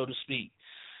 so to speak.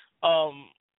 And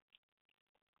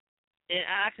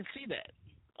I can see that.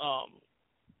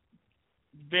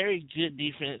 Very good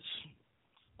defense.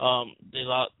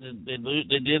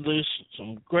 They did lose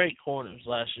some great corners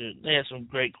last year. They had some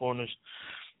great corners.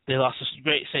 They lost a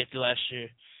great safety last year.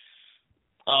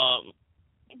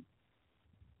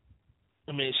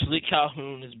 Shalik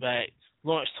Calhoun is back.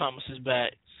 Lawrence Thomas is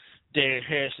back. Darian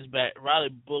Harris is back. Riley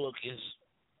Bullock is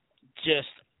just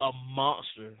a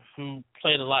monster who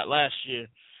played a lot last year.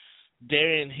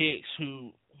 Darian Hicks,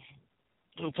 who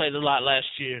played a lot last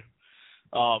year,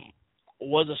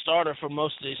 was a starter for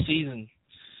most of the season.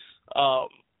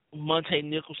 Monte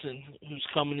Nicholson, who's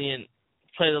coming in,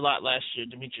 played a lot last year.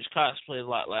 Demetrius Cox played a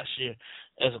lot last year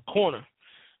as a corner.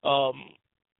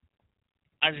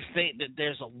 I just think that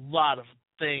there's a lot of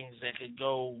things that could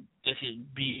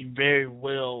be very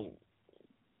well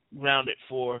rounded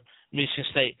for Michigan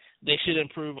State. They should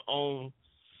improve on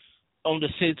the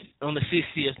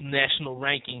 60th national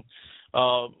ranking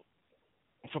for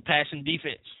passing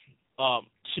defense.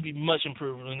 Should be much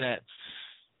improved than that.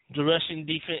 The rushing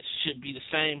defense should be the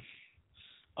same.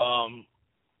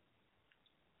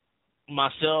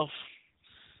 Myself,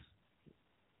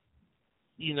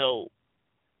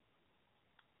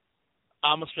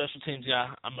 I'm a special teams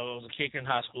guy. I was a kicker in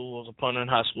high school. I was a punter in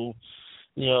high school.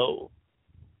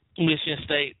 Michigan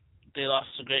State, they lost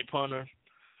a great punter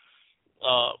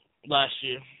last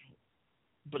year,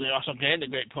 but they also gained a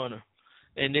great punter.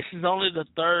 And this is only the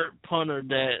 3rd punter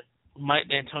that Mike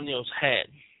D'Antonio's had.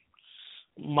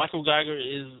 Michael Geiger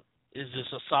is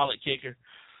just a solid kicker.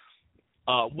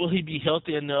 Will he be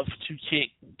healthy enough to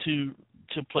kick to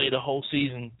play the whole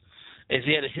season? As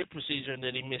he had a hip procedure and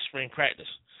then he missed spring practice.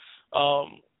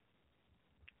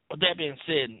 With that being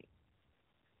said,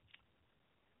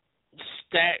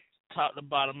 stacked top to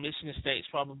bottom, Michigan State's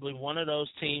probably one of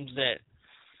those teams that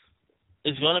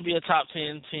is going to be a top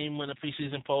 10 team when the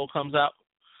preseason poll comes out,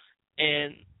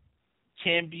 and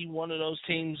can be one of those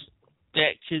teams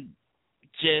that could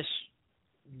just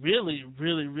really,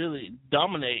 really, really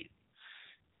dominate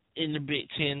in the Big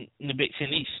Ten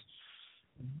East.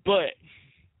 But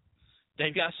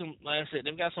they've got some, like I said,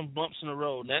 they've got some bumps in the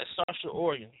road. That starts with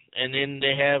Oregon, and then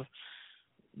they have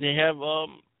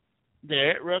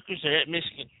They're at Rutgers. They're at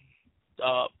Michigan.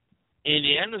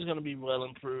 Indiana's going to be well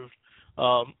improved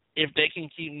if they can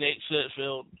keep Nate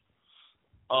Sudfeld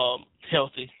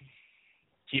healthy,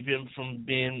 keep him from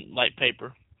being like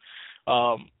paper.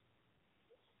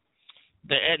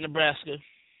 They're at Nebraska.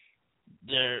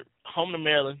 They're home to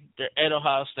Maryland. They're at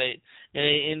Ohio State. And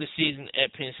they end the season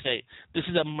at Penn State. This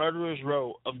is a murderer's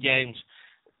row of games.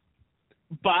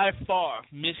 By far,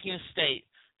 Michigan State,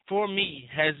 for me,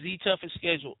 has the toughest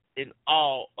schedule in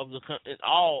all of the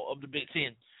Big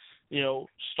Ten. You know,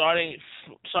 starting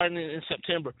in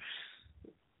September,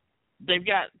 they've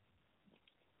got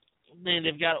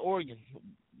Oregon,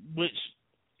 which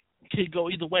could go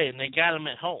either way, and they got them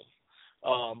at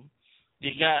home.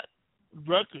 They got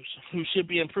Rutgers, who should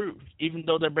be improved, even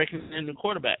though they're breaking in the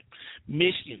quarterback.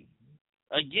 Michigan,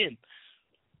 again,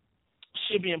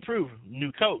 should be improved.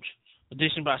 New coach,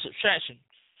 addition by subtraction.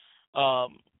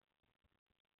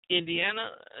 Indiana,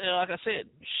 like I said,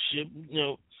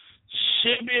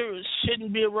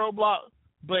 shouldn't be a roadblock,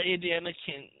 but Indiana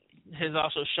has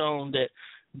also shown that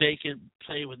they can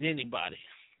play with anybody.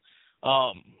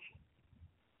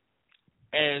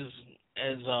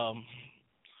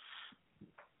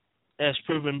 As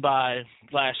proven by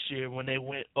last year when they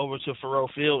went over to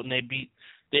Faurot Field and they beat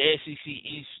the SEC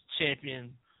East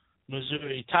champion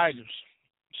Missouri Tigers.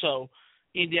 So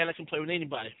Indiana can play with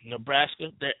anybody.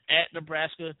 Nebraska, they're at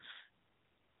Nebraska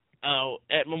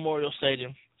at Memorial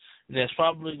Stadium. There's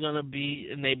probably going to be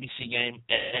an ABC game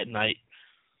at night.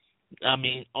 I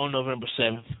mean, on November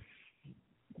 7th.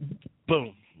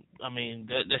 Boom. I mean,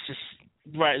 that's just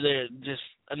right there, just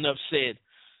enough said.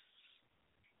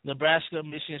 Nebraska,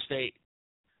 Michigan State,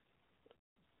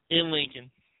 in Lincoln,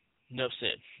 enough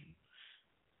said.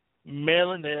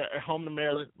 Maryland, they're at home to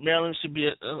Maryland. Maryland should be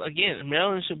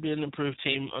an improved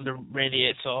team under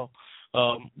Randy Edsall.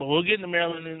 But we'll get into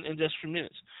Maryland in just a few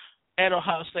minutes. At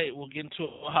Ohio State, we'll get into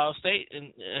Ohio State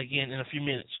in a few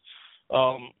minutes.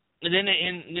 And then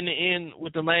they end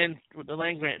with the land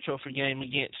grant trophy game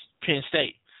against Penn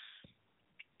State.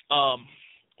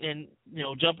 And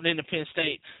jumping into Penn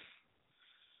State,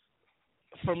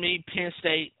 for me, Penn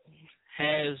State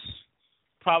has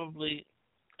probably,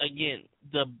 again,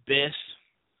 the best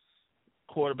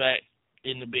quarterback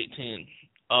in the Big Ten.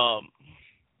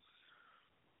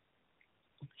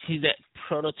 He's that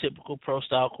prototypical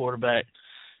pro-style quarterback,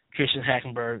 Christian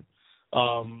Hackenberg.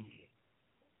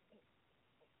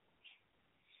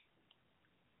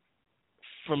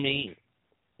 For me,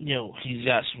 he's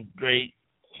got some great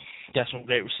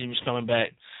receivers coming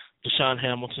back. Deshaun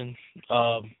Hamilton,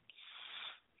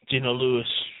 Geno Lewis.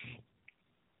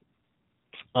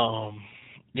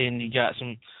 Then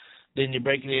you're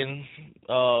breaking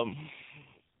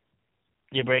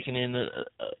in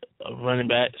running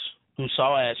backs who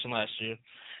saw action last year,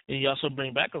 and you also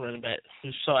bring back a running back who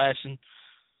saw action.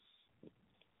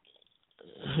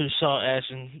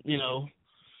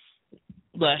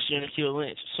 Last year in Akil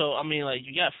Lynch. So I mean,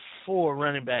 you got 4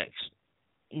 running backs,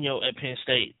 at Penn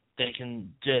State that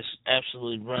can just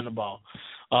absolutely run the ball.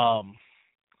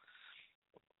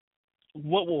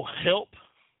 What will help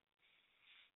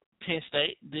Penn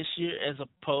State this year as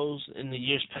opposed in the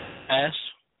years past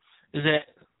is that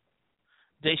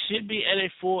they should be at a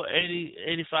full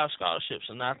 85 scholarships,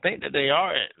 and I think that they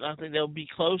are at. I think they'll be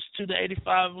close to the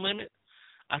 85 limit.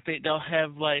 I think they'll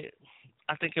have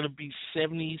I think it'll be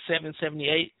 77,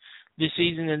 78 this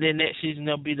season, and then next season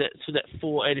they'll be to that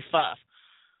full 85.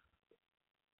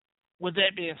 With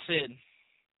that being said,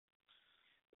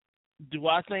 do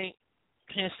I think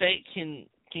Penn State can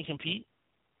compete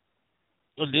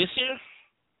this year?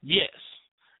 Yes.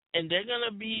 And they're going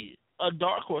to be a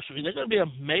dark horse for me. They're going to be a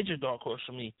major dark horse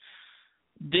for me.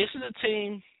 This is a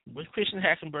team with Christian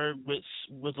Hackenberg,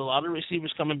 with a lot of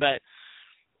receivers coming back,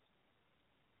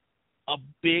 a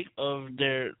big of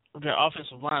their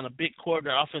offensive line, a big core of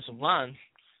their offensive line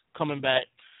coming back,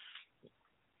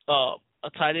 a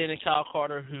tight end in Kyle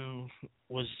Carter who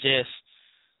was just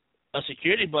a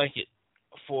security blanket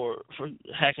for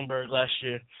Hackenberg last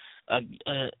year,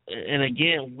 and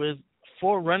again with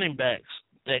 4 running backs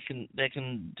that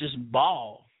can just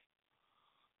ball.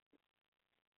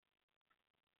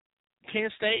 Penn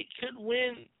State could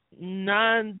win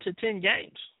 9 to 10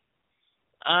 games.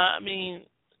 I mean,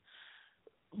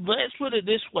 let's put it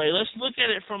this way. Let's look at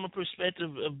it from a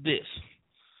perspective of this.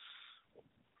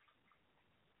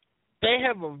 They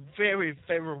have a very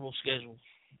favorable schedule.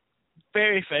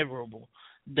 Very favorable.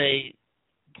 They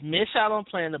miss out on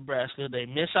playing Nebraska. They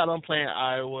miss out on playing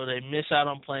Iowa. They miss out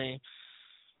on playing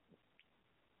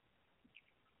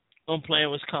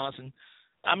Wisconsin.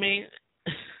 I mean,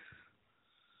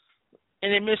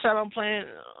 and they miss out on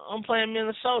playing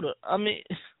Minnesota.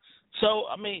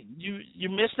 You're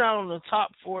missing out on the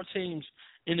top 4 teams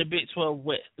in the Big 12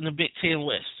 West, in the Big 10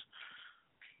 West.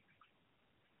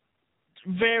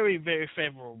 Very, very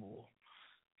favorable.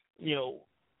 You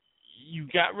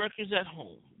got Rutgers at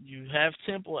home. You have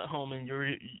Temple at home, and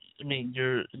you're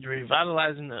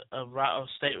revitalizing a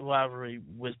state rivalry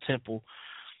with Temple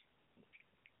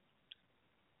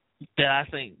that I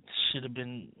think should have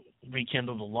been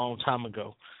rekindled a long time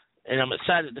ago. And I'm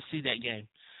excited to see that game,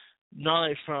 not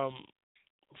only from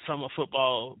a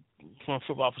football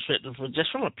perspective, but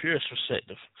just from a purist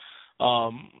perspective.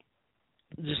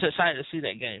 Just excited to see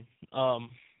that game.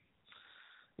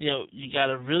 You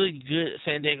got a really good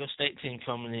San Diego State team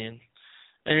coming in.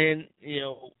 And then,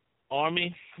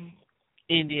 Army,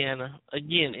 Indiana.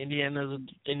 Again, Indiana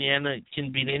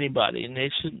can beat anybody, and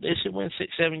they should win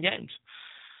 6-7 games.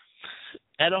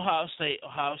 At Ohio State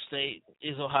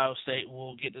is Ohio State.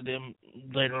 We'll get to them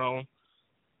later on.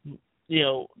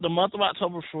 The month of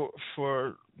October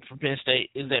for Penn State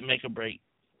is that make or break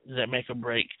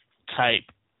type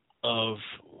of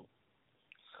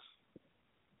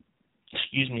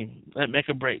that make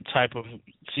or break type of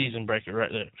season breaker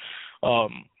right there.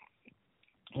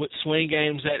 With swing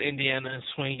games at Indiana,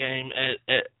 swing game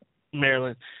at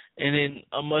Maryland, and then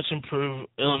a much improved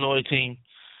Illinois team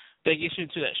that gets you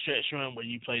into that stretch run where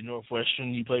you play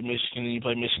Northwestern, you play Michigan, and you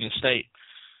play Michigan State.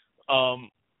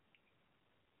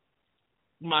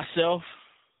 Myself,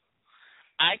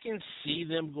 I can see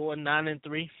them going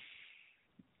 9-3.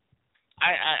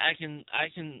 I can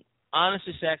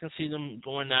honestly say I can see them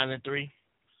going 9-3.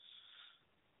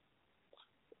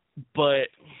 But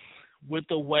with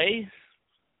the way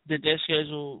that their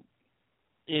schedule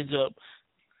ends up,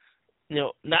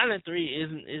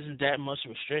 9-3 isn't that much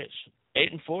of a stretch.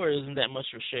 8-4 isn't that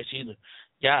much of a stretch either,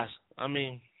 guys.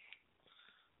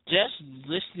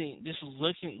 Listening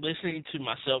to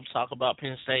myself talk about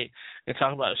Penn State and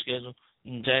talk about the schedule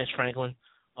and James Franklin.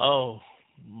 Oh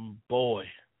boy,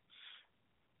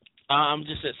 I'm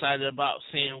just excited about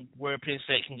seeing where Penn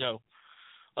State can go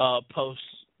post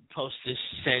this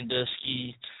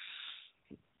Sandusky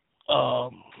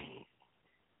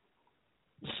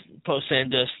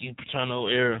Paterno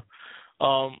era.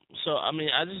 So I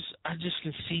just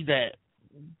can see that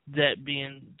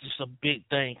being just a big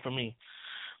thing for me.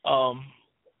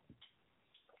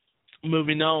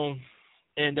 Moving on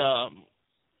and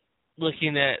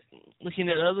looking at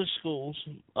other schools,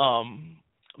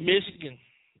 Michigan.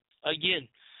 Again,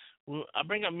 I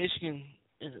bring up Michigan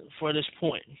for this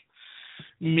point.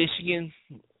 Michigan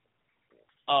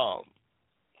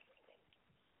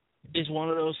is one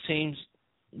of those teams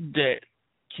that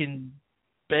can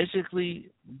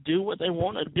basically do what they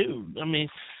want to do.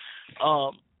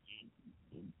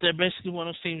 They're basically one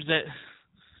of those teams that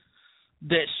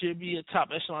should be a top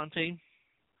echelon team,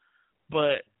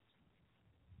 but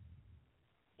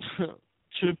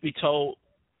truth be told,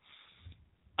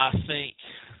 I think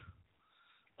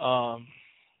I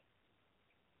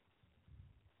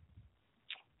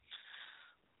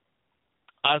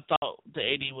thought the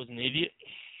AD was an idiot,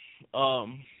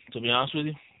 to be honest with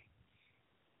you.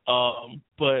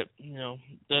 But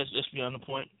that's just beyond the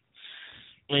point.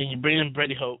 When you bring in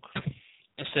Brady Hoke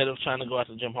instead of trying to go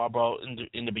after Jim Harbaugh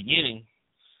in the beginning,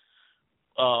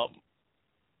 I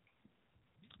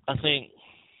think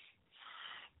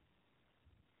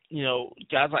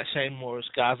guys like Shane Morris,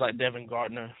 guys like Devin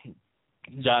Gardner,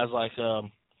 guys like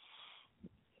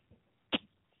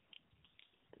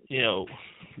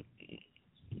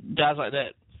guys like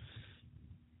that,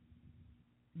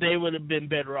 they would have been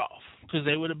better off because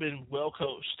they would have been well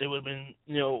coached. They would have been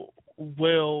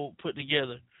well put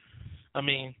together.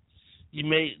 You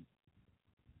made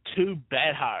 2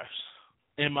 bad hires,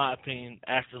 in my opinion,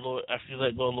 after you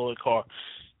let go of Lloyd Carr.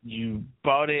 You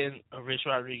brought in a Rich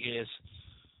Rodriguez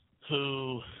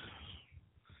who,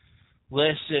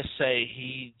 let's just say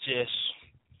he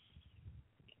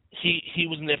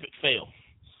was an epic fail.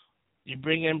 You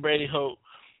bring in Brady Hoke,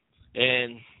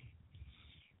 and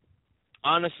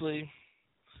honestly,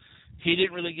 he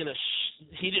didn't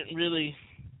really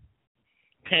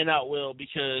pan out well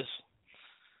because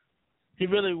he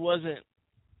really wasn't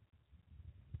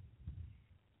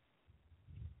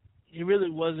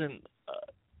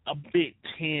a Big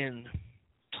Ten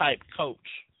type coach,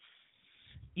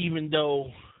 even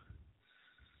though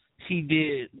he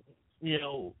did,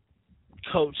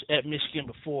 coach at Michigan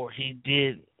before. He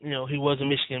did, he was a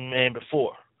Michigan man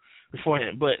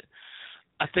beforehand. But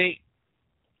I think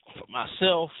for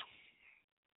myself,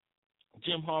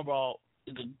 Jim Harbaugh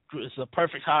is a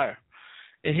perfect hire.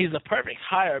 And he's a perfect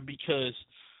hire because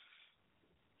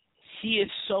he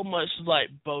is so much like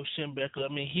Bo Schembechler.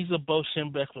 I mean, he's a Bo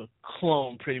Schembechler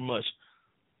clone, pretty much.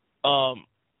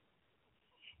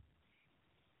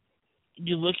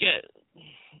 You look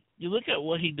at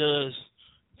what he does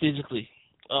physically,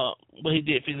 what he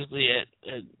did physically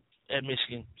at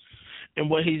Michigan, and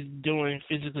what he's doing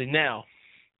physically now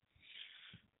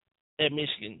at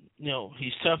Michigan. You know,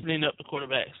 he's toughening up the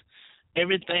quarterbacks.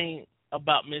 Everything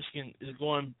about Michigan is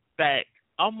going back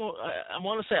almost. I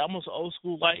want to say almost old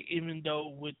school like, even though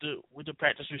with the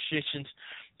practice restrictions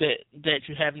that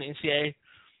you have in the NCAA,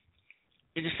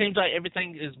 it just seems like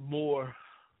everything is more.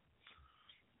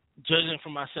 Judging for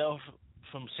myself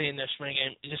from seeing that spring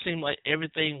game, it just seemed like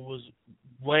everything was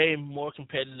way more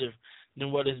competitive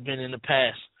than what has been in the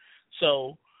past.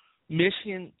 So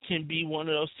Michigan can be one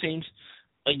of those teams.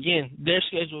 Again, their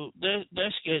schedule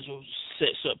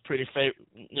sets up pretty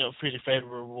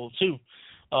favorable too.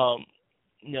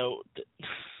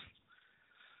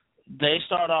 They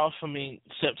start off.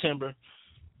 September.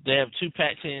 They have two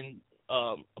Pac-10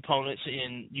 opponents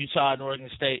in Utah and Oregon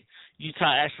State.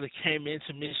 Utah actually came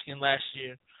into Michigan last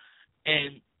year,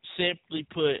 and simply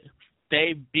put,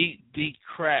 they beat the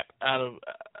crap out of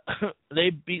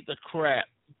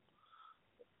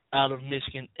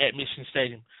Michigan at Michigan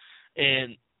Stadium.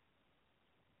 And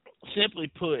simply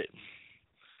put,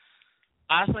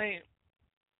 I think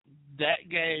that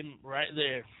game right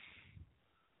there,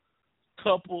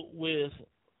 coupled with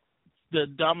the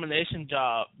domination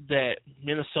job that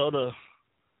Minnesota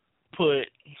put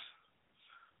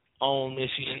on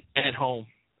Michigan at home,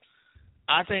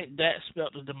 I think that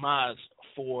spelled the demise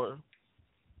for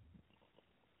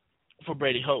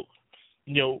Brady Hoke.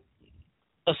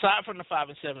 Aside from the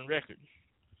 5-7 record,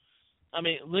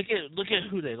 look at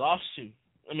who they lost to.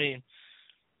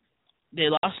 They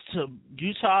lost to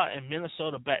Utah and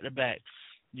Minnesota back to back.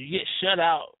 You get shut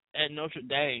out at Notre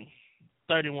Dame,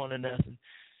 31-0.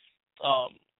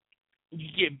 You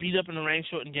get beat up in the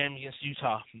rain-shortened game against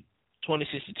Utah,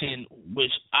 26-10,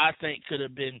 which I think could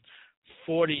have been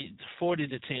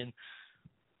 40-10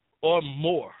 or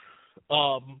more.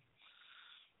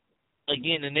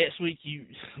 Again, the next week you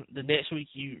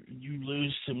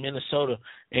lose to Minnesota,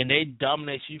 and they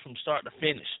dominate you from start to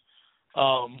finish.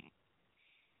 And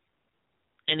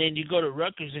then you go to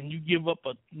Rutgers and you give up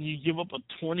a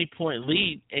 20-point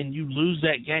lead and you lose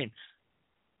that game.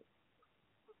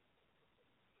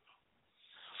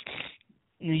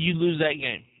 You lose that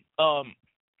game.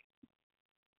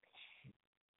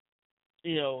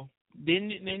 Then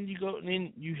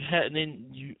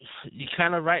you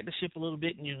kind of right the ship a little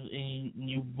bit, and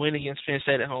you win against Penn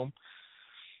State at home,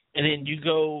 and then you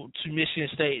go to Michigan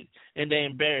State and they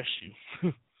embarrass you.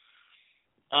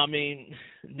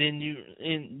 Then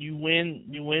you win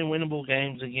winnable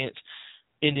games against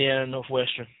Indiana and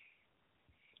Northwestern,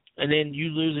 and then you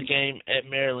lose a game at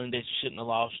Maryland that you shouldn't have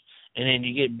lost, and then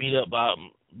you get beat up by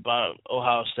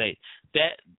Ohio State.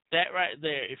 That right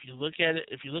there, if you look at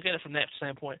it from that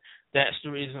standpoint, that's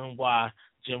the reason why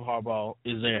Jim Harbaugh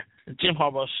is there. Jim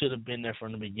Harbaugh should have been there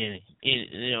from the beginning,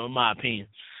 in my opinion.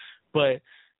 But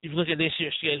if you look at this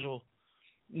year's schedule,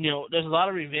 there's a lot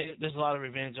of revenge. There's a lot of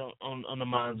revenge on the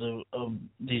minds of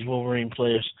these Wolverine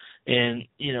players, and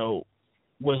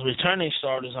with returning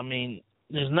starters,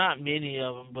 there's not many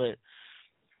of them, but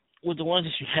with the ones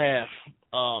that you have,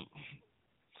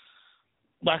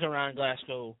 like Ryan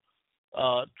Glasgow,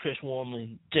 Chris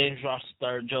Wormley, James Ross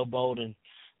III, Joe Bolden,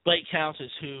 Blake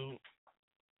Countess, who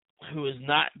is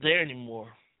not there anymore.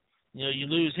 You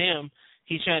lose him,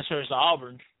 he transfers to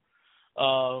Auburn.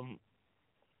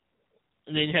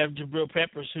 And then you have Jabril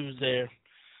Peppers, who's there,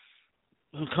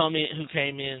 who came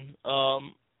in.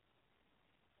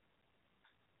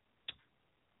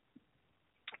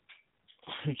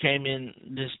 Who came in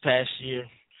this past year.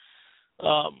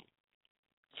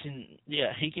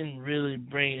 He can really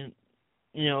bring.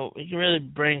 He can really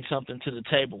bring something to the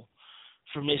table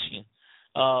for Michigan.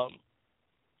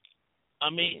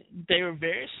 They were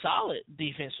very solid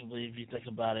defensively, if you think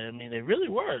about it. They really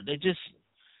were. They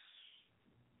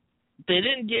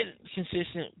didn't get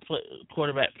consistent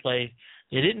quarterback play.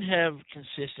 They didn't have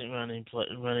consistent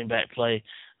running back play.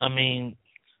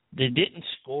 They didn't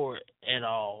score at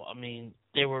all.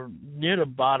 They were near the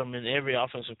bottom in every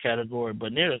offensive category,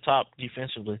 but near the top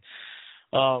defensively.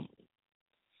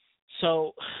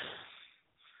 So,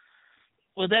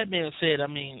 with that being said,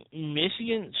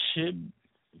 Michigan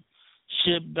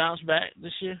should bounce back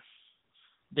this year.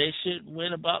 They should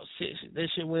win about 6. They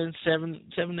should win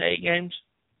 7 to 8 games,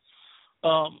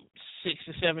 6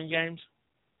 to 7 games.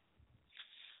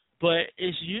 But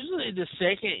it's usually the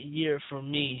second year for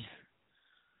me.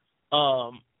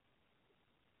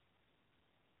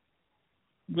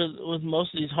 with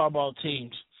most of these hardball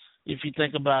teams, if you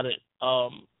think about it,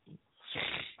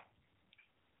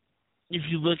 if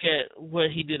you look at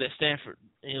what he did at Stanford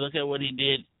and you look at what he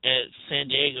did at San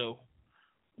Diego,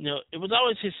 it was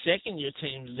always his second year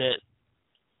teams that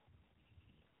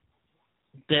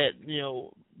did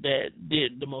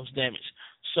the most damage.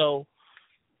 So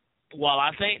while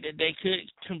I think that they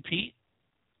could compete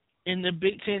in the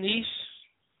Big Ten East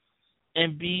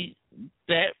and be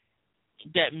that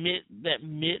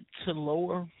mid to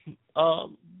lower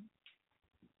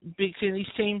Big Ten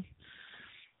East team,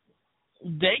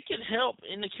 they could help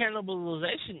in the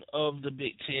cannibalization of the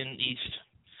Big Ten East,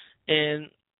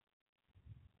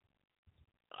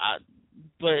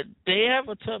 but they have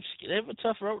a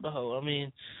tough road to hoe. I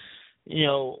mean,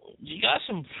 you got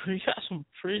some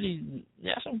pretty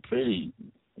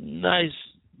nice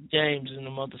games in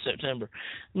the month of September.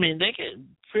 I mean, they could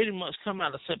pretty much come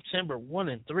out of September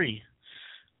 1-3,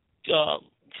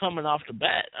 coming off the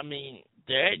bat. I mean,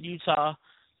 they're at Utah,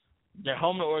 they're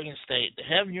home to Oregon State, they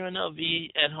have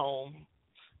UNLV at home,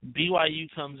 BYU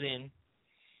comes in.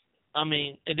 I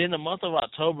mean, and in the month of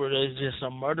October, there's just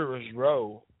a murderer's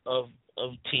row of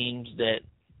teams that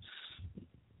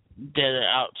are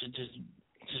out to just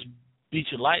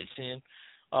beat your lights in.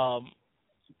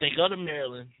 They go to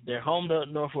Maryland, they're home to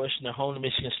Northwestern, they're home to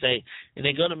Michigan State, and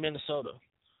they go to Minnesota.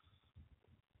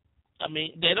 I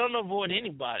mean, they don't avoid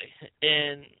anybody.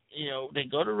 And, they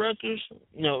go to Rutgers,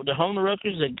 they're home to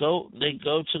Rutgers, they go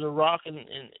to the Rock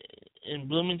in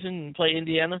Bloomington and play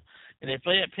Indiana, and they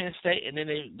play at Penn State, and then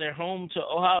they're home to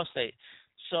Ohio State.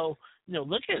 So,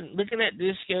 looking at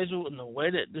this schedule and the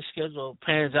way that this schedule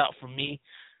pans out for me,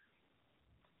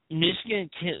 Michigan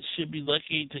should be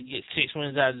lucky to get 6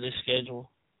 wins out of this schedule,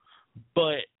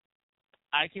 but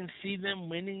I can see them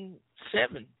winning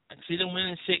 7. I can see them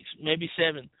winning 6, maybe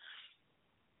 7,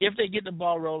 if they get the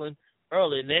ball rolling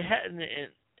early. And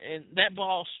that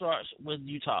ball starts with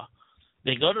Utah.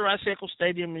 They go to Rice-Eccles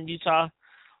Stadium in Utah.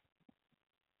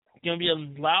 It's going to be a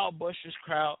loud, boisterous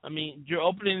crowd. I mean, you're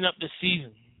opening up the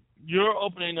season.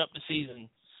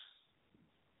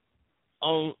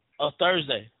 On a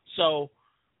Thursday. So,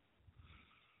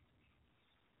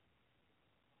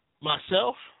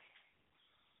 myself,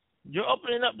 you're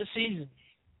opening up the season.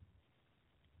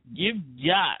 You've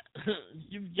got to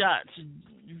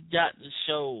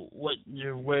show what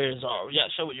your wares are. You got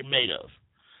to show what you're made of.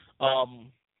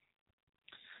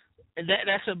 And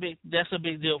that's a big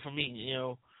deal for me.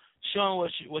 Showing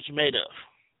what you're made of.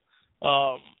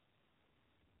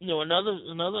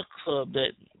 Another club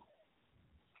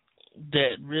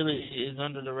that really is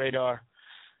under the radar,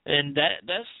 and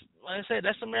that's like I said,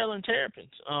 that's the Maryland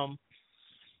Terrapins.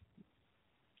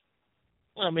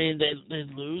 I mean, they're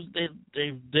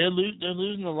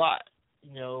losing a lot,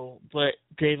 but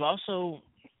they've also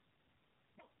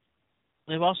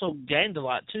gained a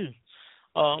lot too.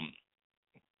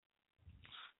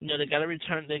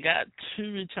 They got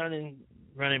 2 returning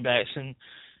running backs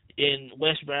in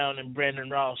Wes Brown and Brandon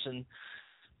Ross, and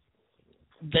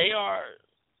they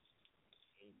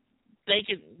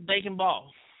can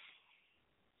ball.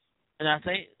 And I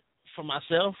think for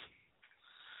myself,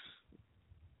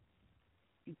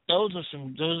 those are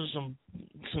some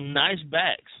nice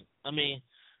backs. I mean,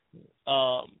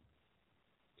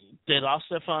 they lost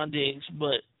Stephon Diggs,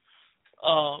 but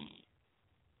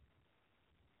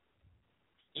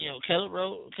Caleb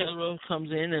Rowe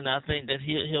comes in, and I think that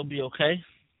he'll be okay.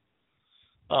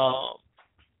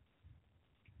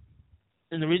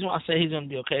 And the reason why I say he's going to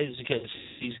be okay is because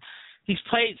he's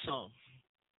played some.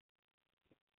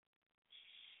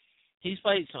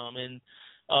 And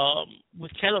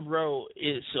with Caleb Rowe,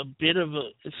 it's a bit of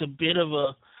a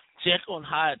Jekyll and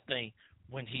Hyde thing.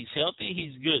 When he's healthy,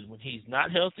 he's good. When he's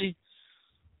not healthy,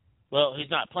 well, he's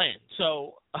not playing.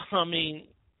 So, I mean,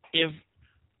 if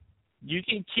you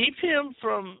can keep him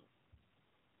from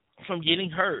getting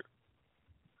hurt,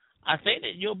 I think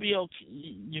that you'll be okay.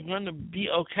 You're going to be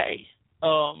okay.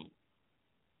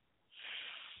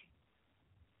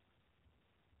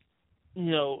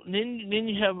 Then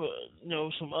you have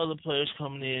some other players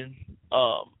coming in.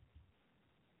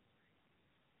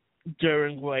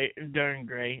 During Gray,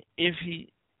 if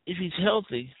he's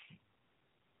healthy,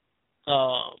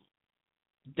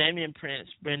 Damian Prince,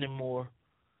 Brandon Moore,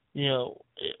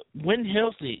 when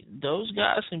healthy, those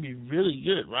guys can be really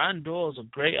good. Ryan Doyle's a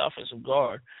great offensive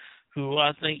guard who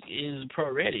I think is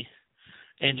pro ready.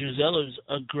 Andrew Zeller's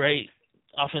a great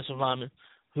offensive lineman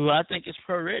who I think is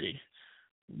pro ready.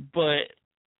 But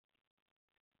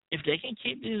if they can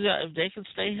keep these out, if they can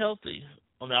stay healthy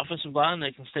on the offensive line,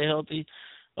 they can stay healthy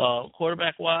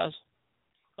quarterback wise.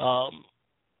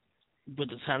 with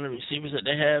the kind of receivers that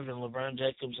they have, and LeBron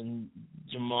Jacobs and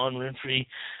Jamon Renfrey,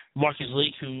 Marcus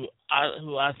Leak, who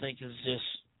I think is just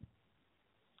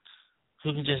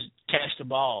who can just catch the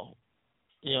ball,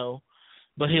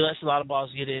 but he lets a lot of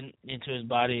balls get into his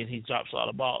body and he drops a lot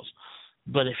of balls.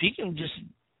 But if he can just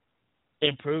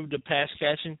improve the pass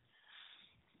catching,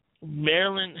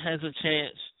 Maryland has a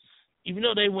chance. Even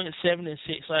though they went 7-6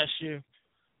 last year,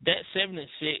 that 7-6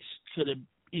 could have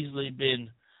easily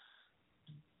been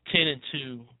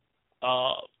 10-2,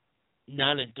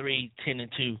 9-3,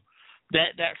 10-2.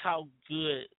 That's how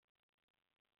good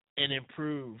and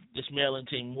improved this Maryland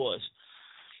team was.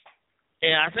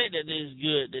 And I think that it is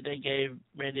good that they gave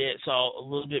Randy Edsall a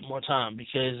little bit more time,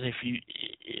 because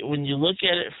when you look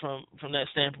at it from that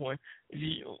standpoint,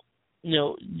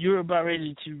 you're about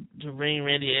ready to wring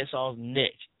Randy Edsall's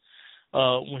neck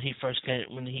when he first came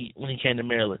when he came to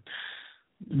Maryland.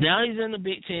 Now he's in the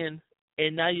Big Ten,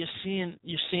 and now you're seeing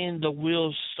the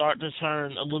wheels start to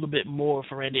turn a little bit more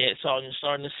for Randy Edsall, and you're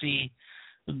starting to see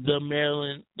the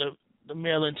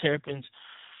Maryland Terrapins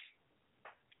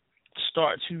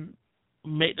start to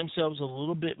make themselves a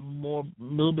little bit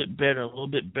better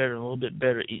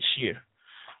each year.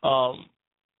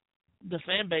 The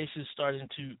fan base is starting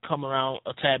to come around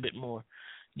a tad bit more.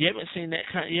 You haven't seen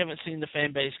the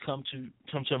fan base come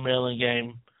to a Maryland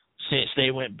game since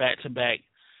they went back to back,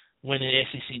 winning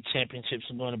SEC championships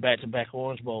and going to back to back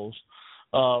Orange Bowls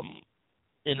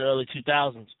in the early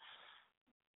 2000s.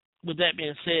 With that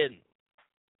being said,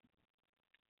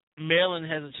 Maryland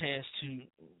has a chance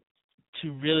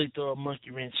to really throw a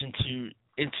monkey wrench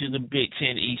into the Big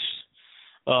Ten East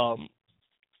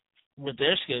with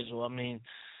their schedule. I mean,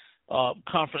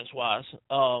 conference-wise,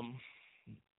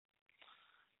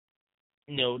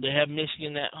 they have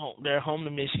Michigan at home. They're home to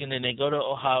Michigan, and they go to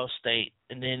Ohio State,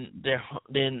 and then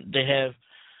they have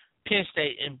Penn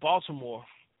State and Baltimore,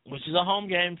 which is a home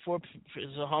game for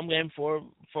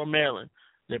Maryland.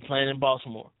 They're playing in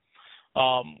Baltimore.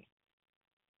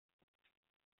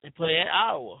 They play at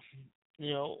Iowa.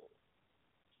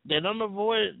 They don't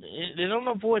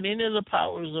avoid any of the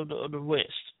powers of the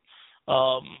West.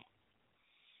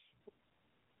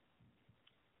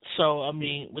 So I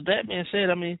mean, with that being said,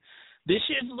 I mean, this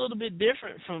year's a little bit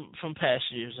different from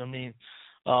past years. I mean,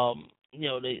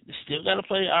 they still got to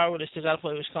play Iowa, they still got to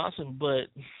play Wisconsin, but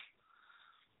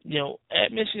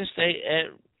at Michigan State,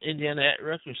 at Indiana, at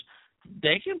Rutgers,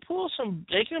 they can pull some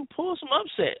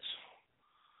upsets.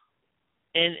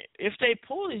 And if they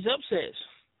pull these upsets,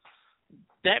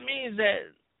 that means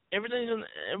that everybody's going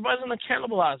to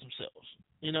cannibalize themselves,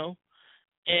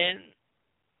 and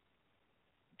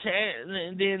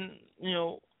then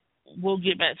we'll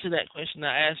get back to that question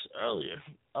I asked earlier.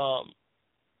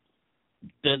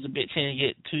 Does the Big Ten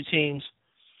get two teams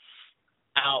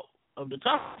out of the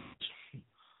conference?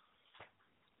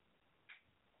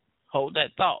 Hold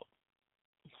that thought.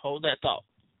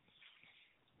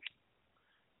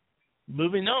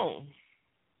 Moving on.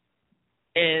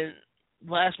 And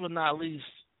last but not least,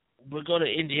 we'll go to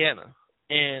Indiana.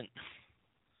 And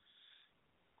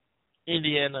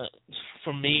Indiana,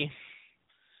 for me,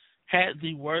 had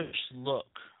the worst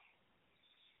look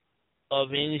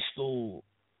of any school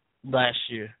last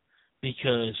year,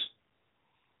 because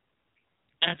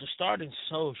after starting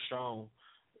so strong,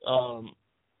 the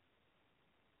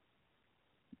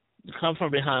come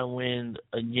from behind win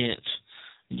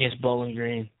against Bowling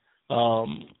Green,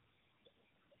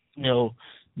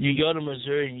 you go to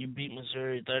Missouri and you beat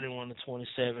Missouri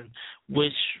 31-27,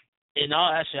 which in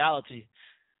all actuality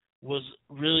was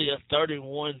really a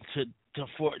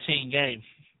 31-14 game.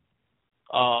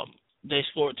 They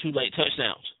scored 2 late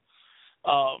touchdowns.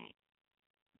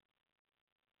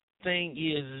 Thing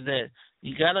is that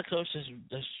you got a coach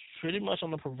that's pretty much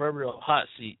on the proverbial hot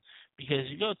seat, because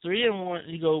you go 3-1,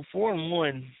 you go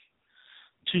 4-1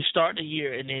 to start the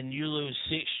year, and then you lose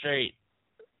 6 straight,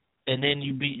 and then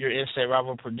you beat your in-state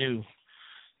rival Purdue.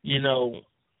 And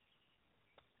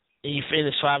you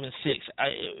finish 5-6.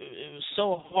 It was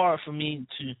so hard for me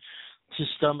to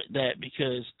stomach that,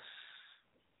 because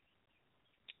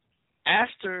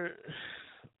after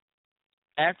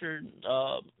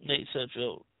Nate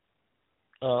Sudfeld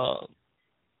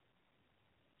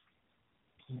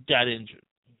got injured,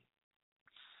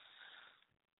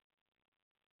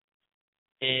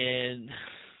 and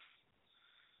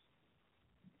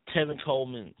Tevin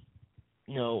Coleman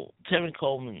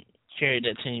carried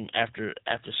that team after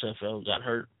Sudfeld got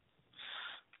hurt.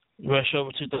 Rushed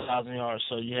over 2,000 yards,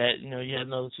 so you had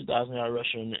another 2,000-yard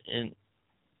rusher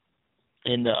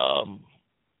in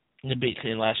the Big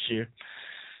Ten last year.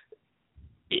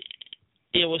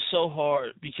 It was so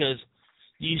hard, because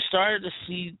you started to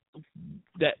see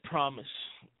that promise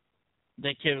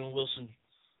that Kevin Wilson,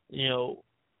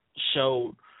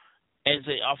 showed as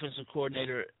the offensive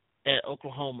coordinator at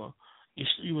Oklahoma.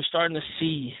 You were starting to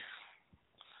see.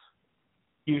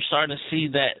 You were starting to see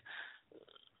that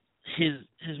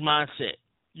his mindset.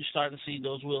 You're starting to see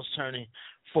those wheels turning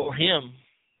for him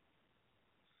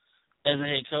as a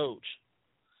head coach.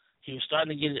 He was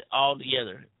starting to get it all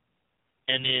together,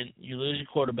 and then you lose your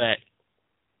quarterback,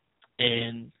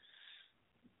 and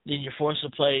then you're forced to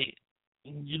play.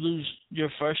 You lose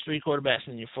your first three quarterbacks,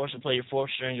 and you're forced to play your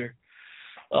fourth stringer,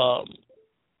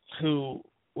 who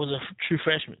was a true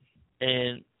freshman.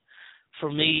 And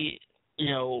for me,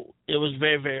 it was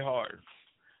very, very hard.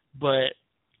 But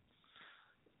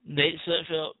Nate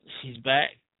Sudfeld, he's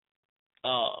back.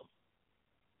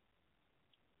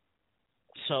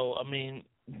 So I mean,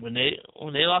 when they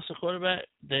lost a quarterback,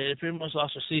 they pretty much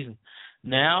lost their season.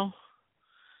 Now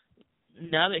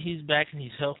that he's back and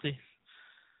he's healthy,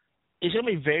 it's going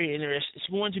to be very interesting. It's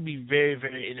going to be very,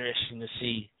 very interesting to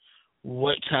see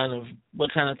what kind of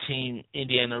team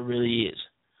Indiana really is.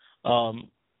 And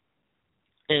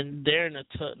they're in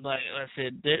like I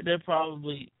said, they're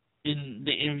probably in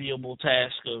the enviable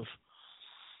task of,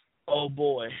 oh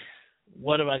boy,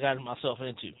 what have I gotten myself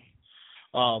into?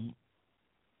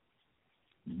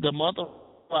 The month of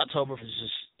October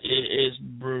is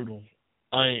brutal.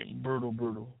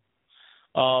 Brutal.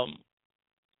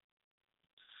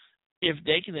 If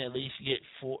they can at least get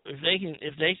if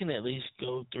they can at least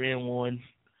go 3-1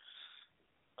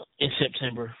 in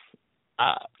September,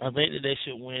 I think that they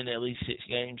should win at least 6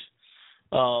 games.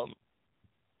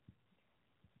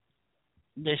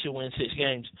 They should win 6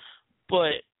 games.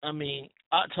 But I mean,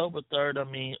 October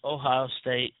 3rd, Ohio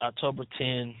State. October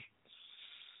 10,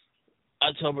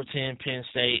 Penn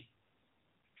State.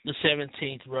 The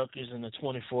 17th, Rutgers, and the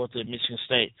 24th at Michigan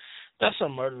State. That's a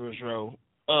murderer's row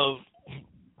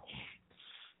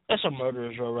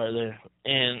right there.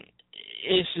 And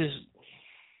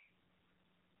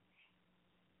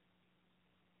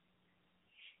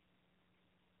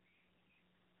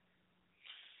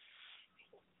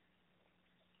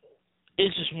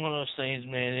it's just one of those things,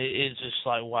 man. It's just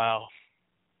like, wow.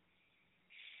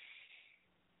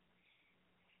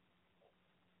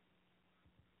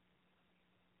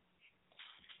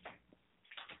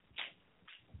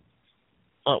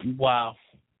 Wow.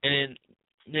 And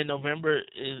then November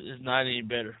is not any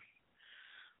better.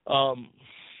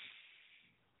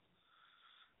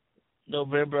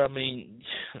 November,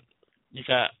 you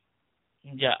got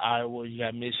Iowa, you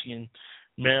got Michigan,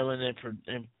 Maryland,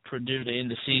 and Purdue to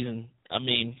end the season.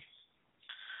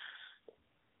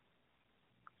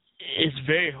 It's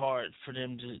very hard for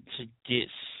them to get.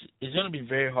 It's going to be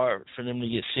very hard for them to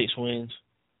get 6 wins.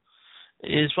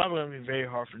 It's probably going to be very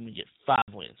hard for them to get 5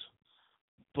 wins.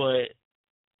 But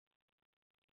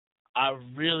I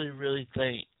really, really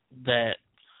think that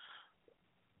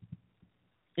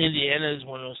Indiana is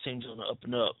one of those teams on the up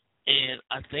and up. And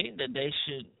I think that they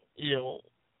should,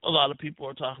 a lot of people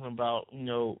are talking about,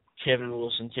 Kevin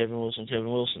Wilson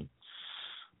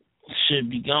should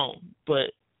be gone.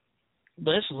 But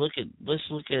let's look at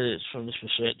it from this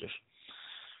perspective.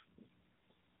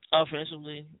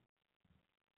 Offensively,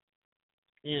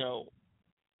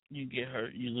 you get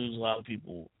hurt, you lose a lot of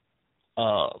people.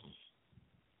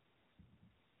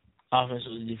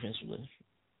 Offensively, defensively.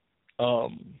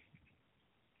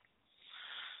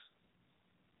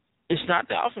 It's not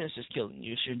the offense that's killing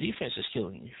you; it's your defense that's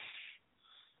killing you.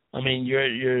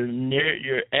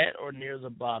 You're at or near the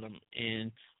bottom in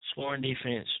scoring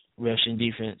defense, rushing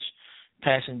defense,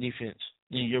 passing defense.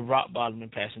 You're rock bottom in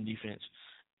passing defense,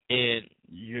 and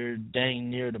you're dang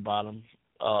near the bottom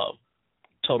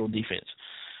total defense.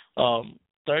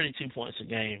 32 points a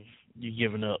game you're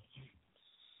giving up.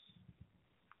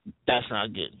 That's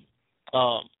not good.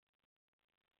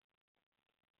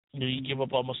 You give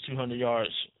up almost 200 yards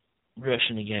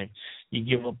rushing a game. You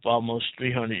give up almost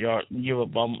 300 yards. You give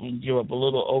up a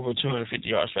little over 250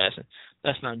 yards passing.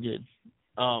 That's not good.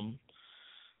 So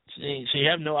you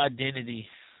have no identity.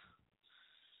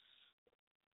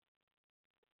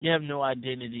 You have no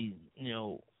identity,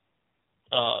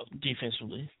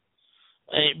 defensively.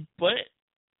 But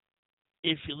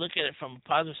if you look at it from a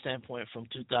positive standpoint, from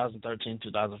 2013 to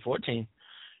 2014,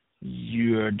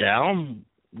 you're down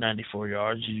 94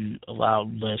 yards. You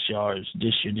allowed less yards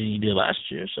this year than you did last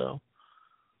year. So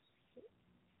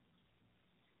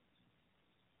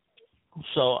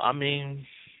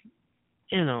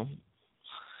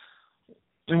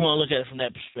we want to look at it from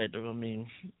that perspective.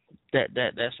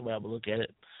 That's the way I would look at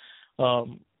it.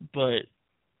 But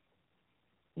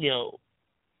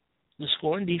the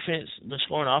scoring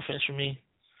offense for me,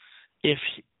 if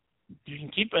you can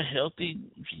keep a healthy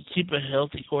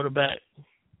quarterback,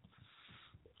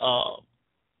 I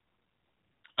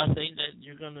think that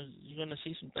you're gonna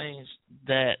see some things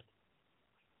that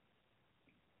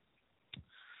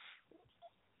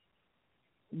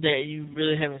you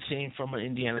really haven't seen from an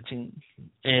Indiana team,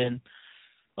 and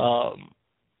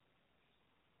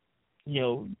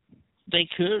they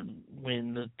could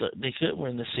win the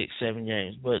 6-7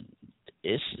 games, but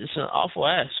it's an awful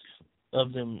ask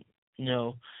of them,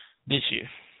 this year.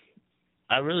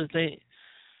 I really think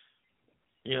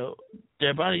they're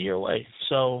about a year away.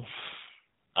 So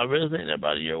I really think they're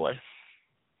about a year away.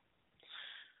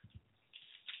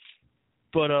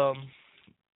 But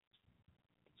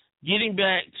getting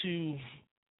back to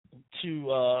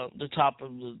the top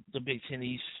of the Big Ten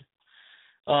East,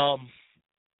 for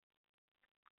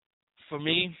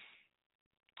me,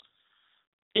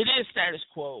 it is status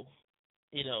quo.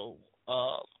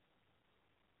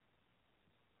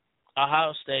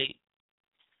 Ohio State.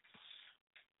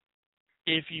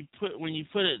 If you put it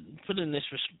in this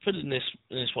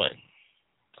way,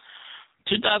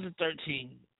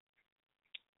 2013,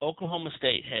 Oklahoma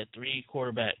State had three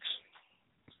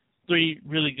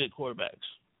really good quarterbacks.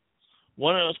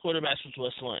 One of those quarterbacks was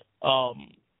Wes Lunt,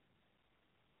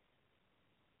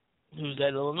 who's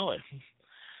at Illinois.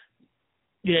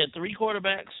 You had three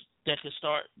quarterbacks that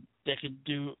could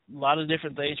do a lot of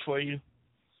different things for you.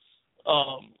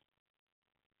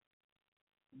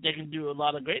 They can do a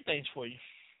lot of great things for you.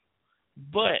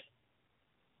 But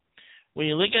when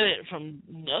you look at it from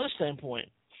the other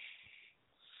standpoint,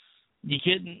 you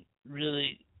couldn't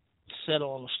really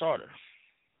settle on a starter.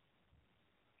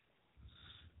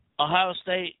 Ohio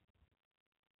State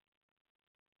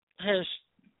has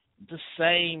the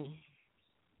same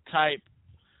type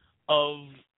of,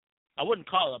 I wouldn't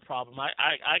call it a problem.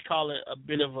 I call it a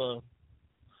bit of a,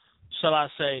 shall I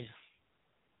say,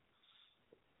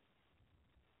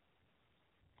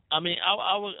 I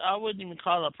wouldn't even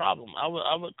call it a problem. I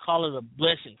would call it a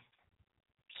blessing,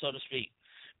 so to speak,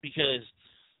 because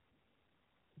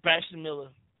Braxton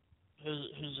Miller,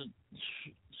 who's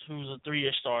a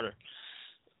 3-year starter,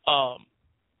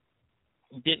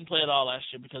 didn't play at all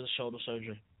last year because of shoulder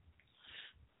surgery.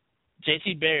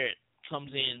 J.T. Barrett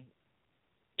comes in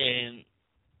and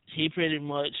he pretty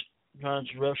much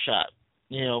runs roughshod.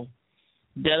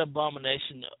 That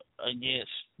abomination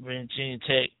against Virginia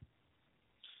Tech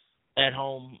at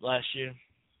home last year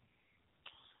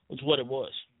was what it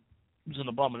was. It was an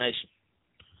abomination.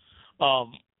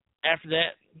 After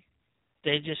that,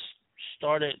 they just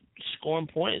started scoring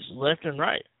points left and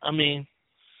right. I mean,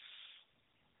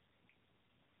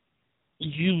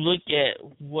 you look at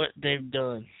what they've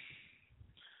done.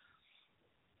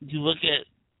 You look at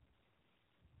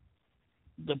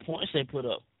the points they put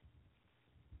up.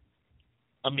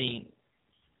 I mean,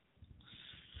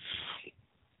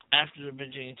 after the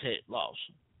Virginia Tech loss,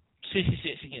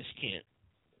 66 against Kent,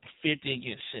 50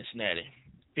 against Cincinnati,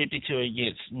 52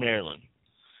 against Maryland,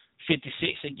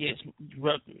 56 against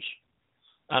Rutgers.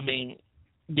 I mean,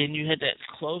 then you had that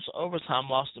close overtime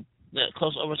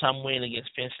win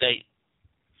against Penn State.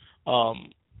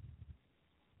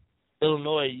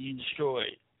 Illinois, you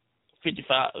destroyed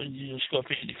 55. You scored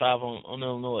 55 on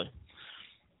Illinois.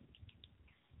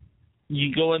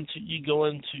 You go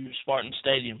into Spartan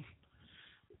Stadium,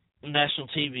 national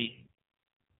TV,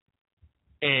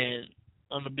 and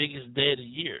on the biggest day of the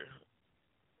year,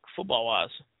 football-wise,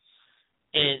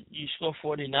 and you score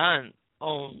 49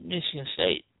 on Michigan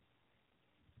State,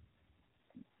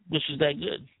 which is that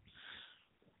good.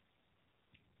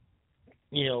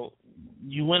 You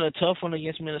win a tough one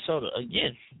against Minnesota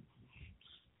again.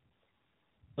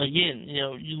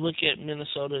 You look at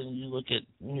Minnesota and you look at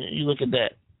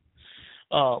that.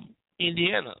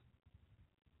 Indiana.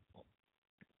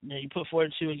 You put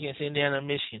 42 against Indiana and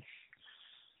Michigan.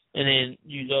 And then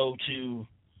you go to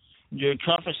your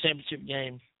conference championship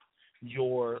game,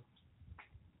 your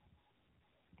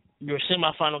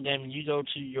semifinal game, and you go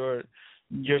to you go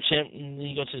to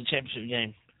the championship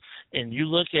game, and you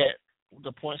look at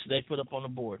the points that they put up on the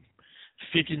board: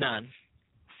 59,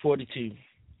 42,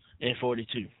 and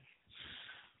 42.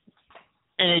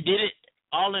 And they did it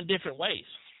all in different ways.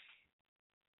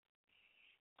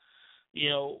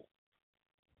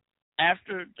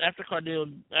 After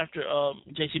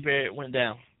J.C. Barrett went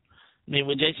down, I mean,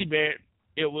 with J.C. Barrett,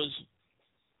 it was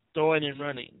throwing and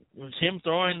running. It was him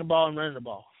throwing the ball and running the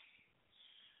ball.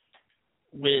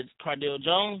 With Cardale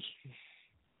Jones,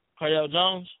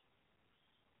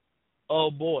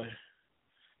 oh boy,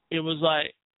 it was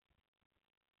like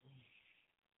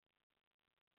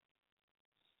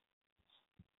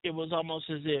it was almost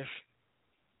as if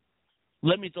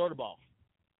Let me throw the ball.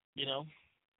 You know,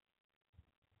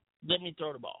 let me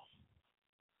throw the ball.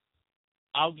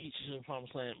 I'll get you to the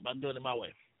promised land by doing it my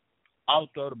way. I'll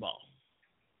throw the ball.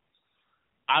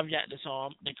 I've got this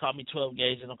arm. They call me 12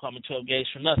 gauge. They don't call me 12 gauge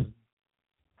for nothing.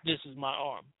 This is my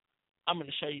arm. I'm going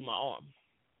to show you my arm.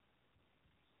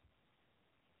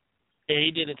 And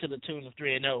he did it to the tune of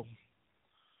 3-0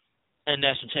 and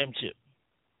national championship.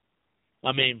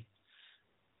 I mean,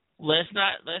 let's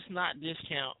not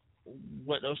discount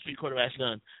what those three quarterbacks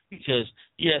done, because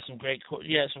you had some great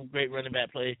running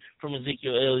back play from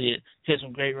Ezekiel Elliott. You had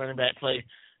some great running back play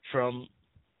from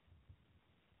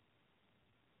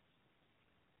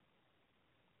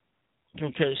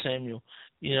Curtis Samuel,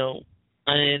 you know,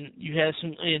 and you had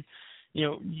some, and you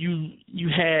know, you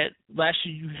had last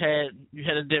year you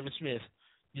had a Devin Smith.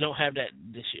 You don't have that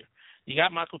this year. You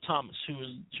got Michael Thomas,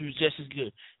 who's just as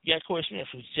good. You got Corey Smith,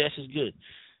 who's just as good.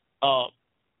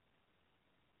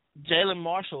 Jalen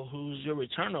Marshall, who's your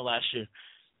returner last year.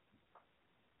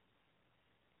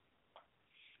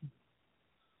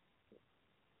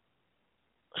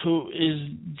 Who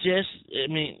is just, I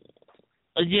mean,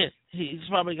 again, he's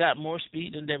probably got more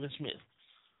speed than Devin Smith.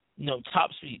 You know,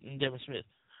 top speed than Devin Smith.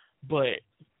 But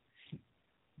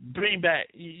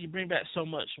you bring back so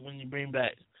much when you bring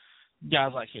back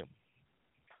guys like him.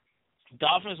 The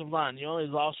offensive line, you only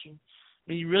lost,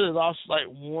 you really lost like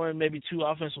one, maybe two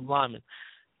offensive linemen.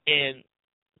 And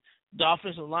the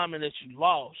offensive linemen that you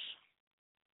lost,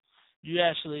 you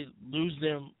actually lose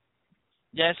them.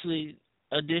 You actually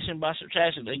addition by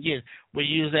subtraction. Again, we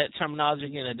use that terminology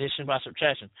again, addition by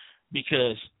subtraction,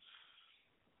 because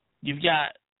you've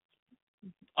got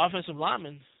offensive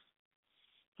linemen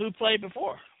who played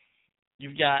before.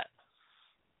 You've got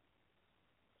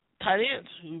tight ends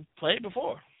who played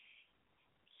before.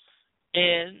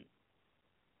 And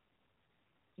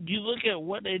you look at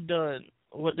what they've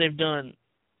done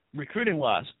recruiting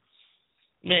wise,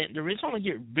 man, the Reds only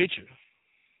get richer.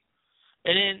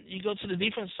 And then you go to the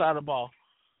defense side of the ball,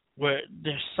 where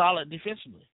they're solid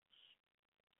defensively.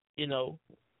 You know,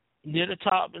 near the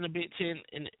top in the Big Ten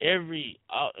in every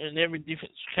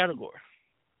defense category.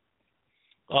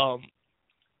 And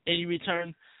you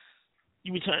return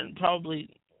probably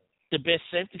the best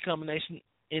safety combination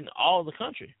in all the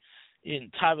country,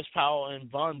 in Tyvis Powell and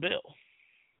Von Bell.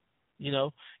 You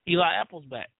know, Eli Apple's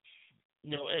back,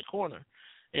 you know, at corner.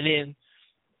 And then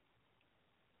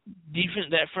defense,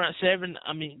 that front seven,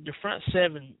 I mean, the front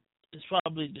seven is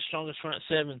probably the strongest front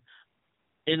seven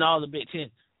in all the Big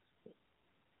Ten.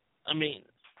 I mean,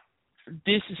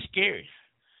 this is scary.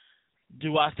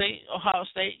 Do I think Ohio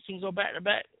State can go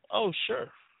back-to-back? Oh,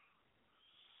 sure.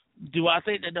 Do I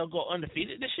think that they'll go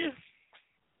undefeated this year?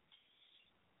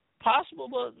 Possible,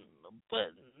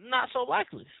 but not so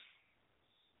likely.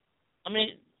 I mean,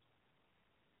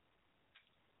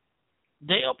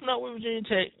 they open up with Virginia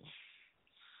Tech,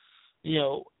 you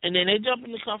know, and then they jump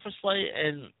into conference play,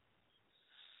 and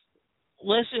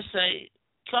let's just say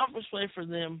conference play for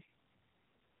them,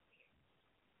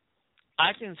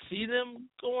 I can see them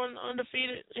going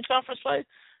undefeated in conference play,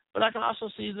 but I can also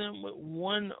see them with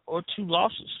one or two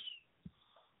losses.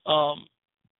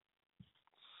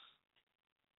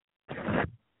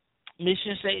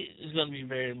 Michigan State is going to be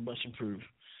very much improved.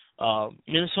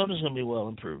 Minnesota is going to be well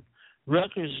improved.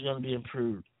 Rutgers is going to be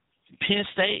improved. Penn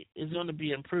State is going to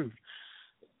be improved.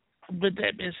 But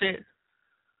that being said,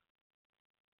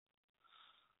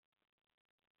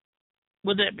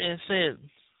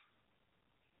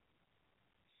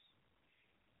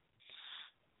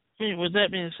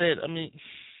 I mean,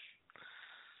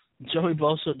 Joey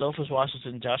Bosa, Adolphus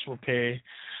Washington, Joshua Perry,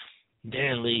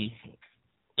 Dan Lee,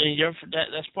 and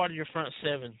that's part of your front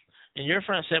seven. And your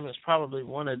front seven is probably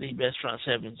one of the best front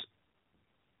sevens,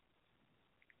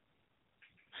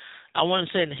 I wouldn't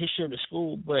say in the history of the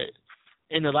school, but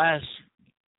in the last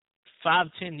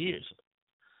 5-10 years.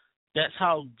 That's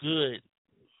how good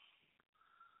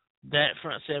that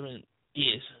front seven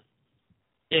is.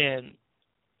 And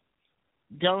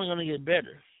they're only going to get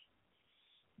better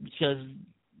because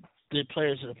the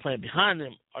players that are playing behind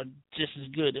them are just as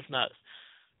good, if not,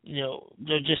 you know,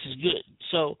 they're just as good.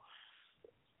 So,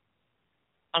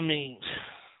 I mean,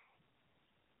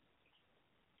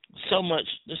 there's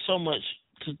so much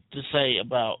to say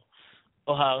about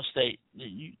Ohio State.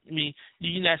 You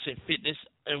can actually fit this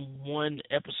in one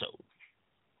episode.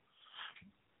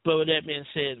 But with that being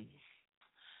said,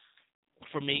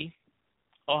 for me,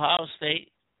 Ohio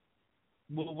State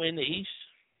will win the East.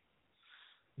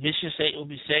 Michigan State will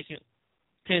be second.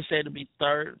 Penn State will be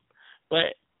third.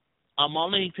 But I'm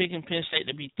only picking Penn State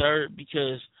to be third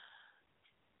because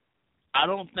I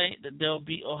don't think that they'll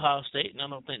beat Ohio State, and I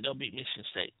don't think they'll beat Michigan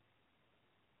State.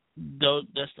 Though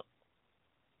that's the,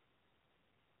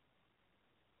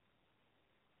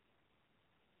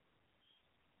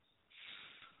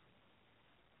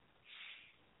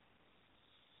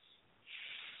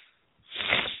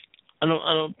 I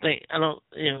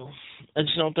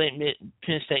just don't think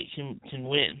Penn State can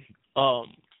win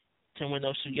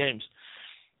those two games.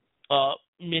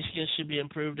 Michigan should be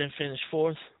improved and finish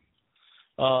fourth.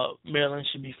 Maryland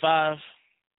should be 5.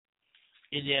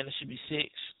 Indiana should be 6.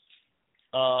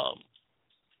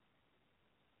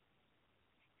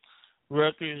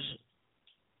 Rutgers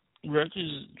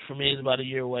for me is about a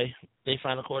year away. They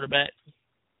find a quarterback,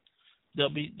 they'll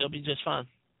be just fine.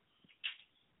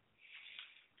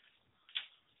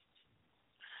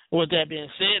 With that being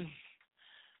said,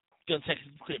 gonna take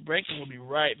a quick break and we'll be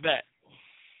right back.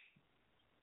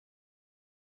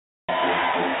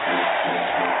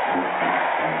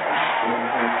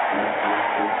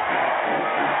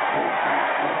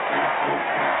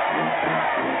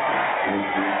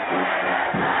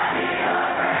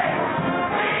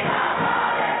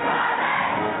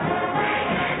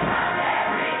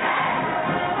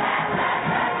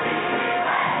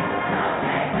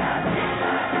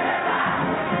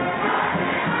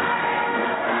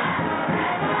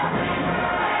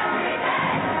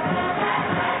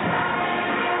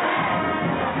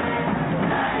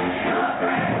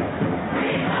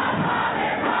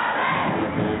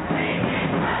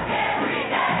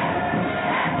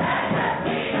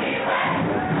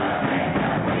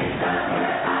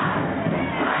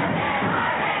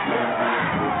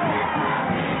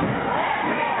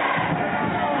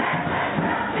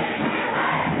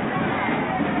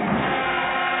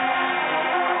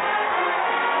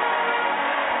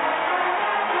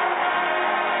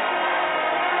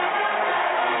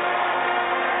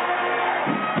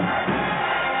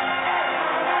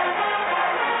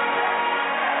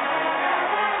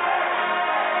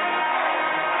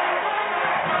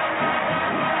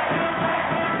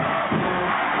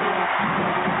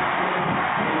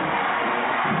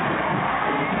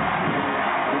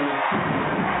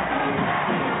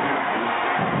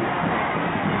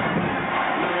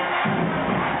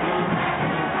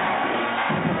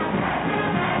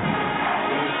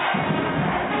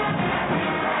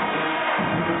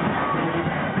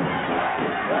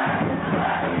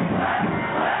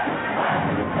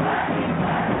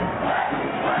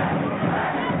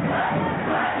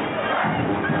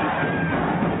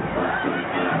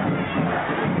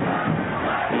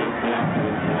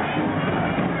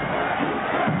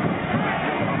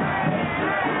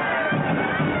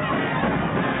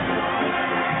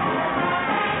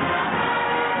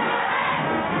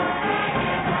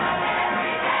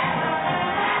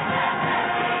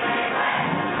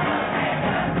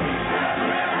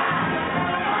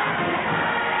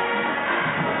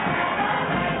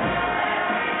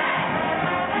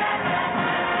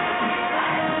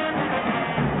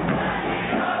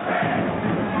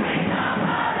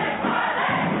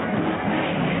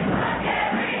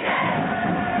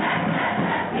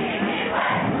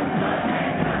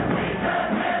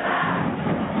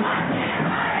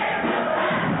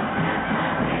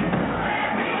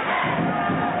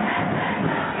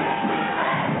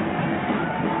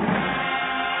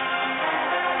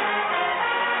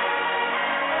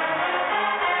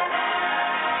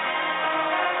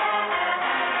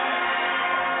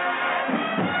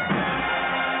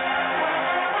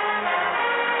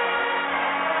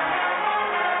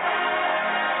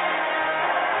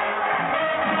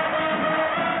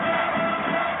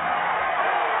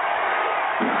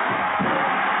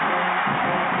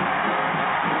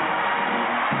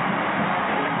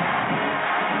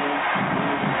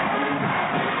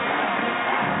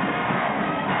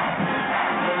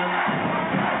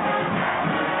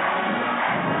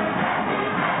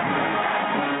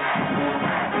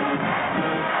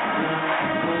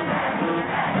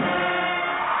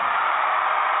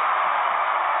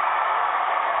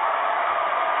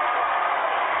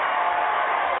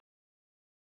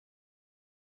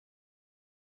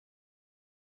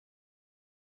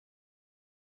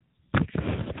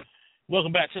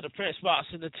 Welcome back to the Press Box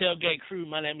and the Tailgate crew.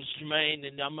 My name is Jermaine,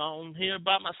 and I'm on here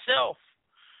by myself.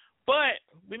 But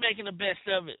we're making the best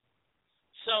of it.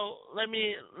 So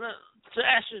to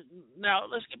ask you now,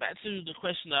 let's get back to the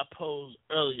question I posed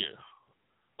earlier.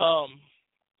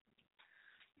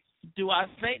 Do I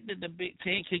think that the Big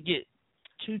Ten could get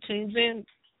 2 teams in?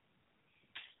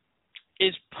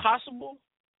 It's possible,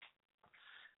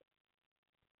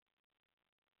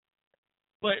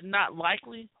 but not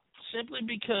likely. Simply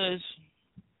because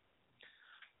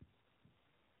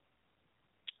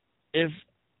if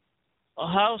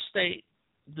Ohio State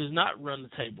does not run the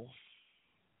table,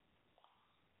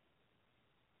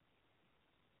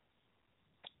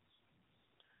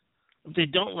 if they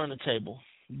don't run the table,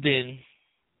 then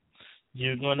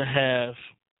you're going to have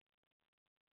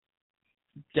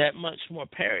that much more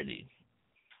parity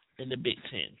in the Big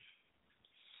Ten,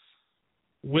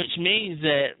 which means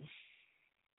that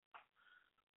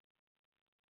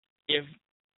if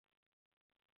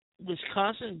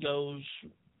Wisconsin goes,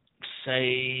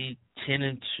 say,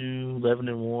 10-2,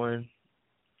 11-1,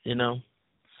 you know,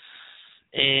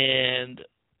 and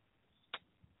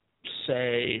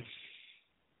say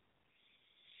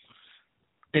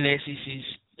an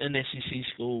SEC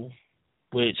school,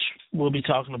 which we'll be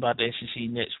talking about the SEC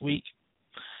next week,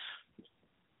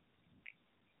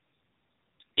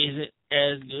 isn't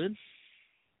as good,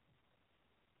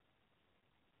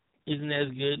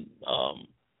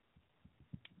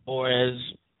 or as,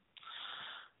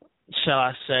 shall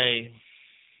I say,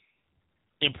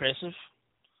 impressive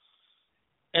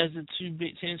as the two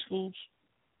Big Ten schools,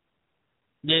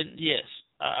 then yes,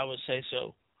 I would say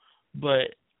so.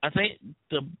 But I think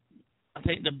the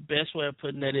best way of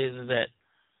putting that is that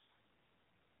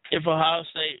if Ohio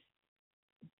State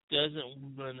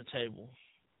doesn't run the table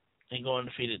and go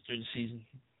undefeated through the season,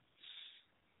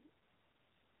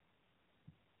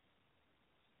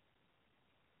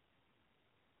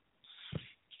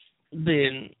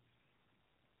 then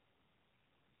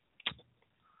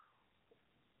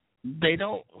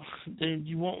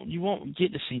you won't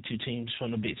get to see two teams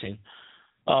from the Big Ten.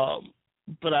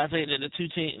 But I think that the two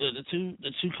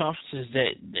conferences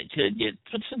that could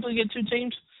potentially get two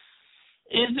teams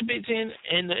is the Big Ten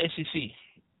and the SEC,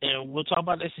 and we'll talk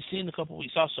about the SEC in a couple of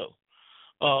weeks also.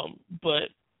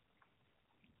 But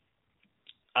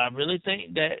I really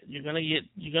think that you're gonna get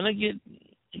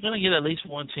at least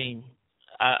one team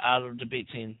out of the Big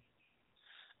Ten,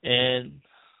 and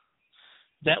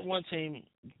that one team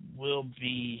will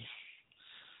be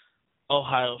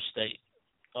Ohio State.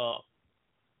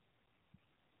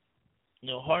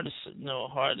 Hard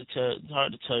to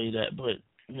tell you that, but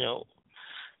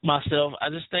myself, I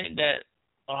just think that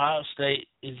Ohio State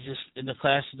is just in the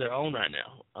class of their own right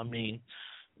now. I mean,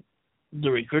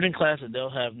 the recruiting class that they'll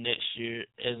have next year,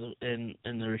 and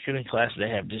the recruiting class they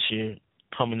have this year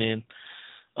coming in,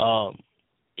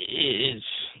 it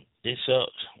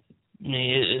sucks. I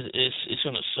mean, it's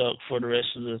gonna suck for the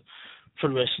rest of the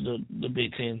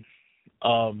Big Ten.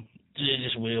 It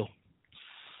just will.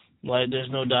 Like, there's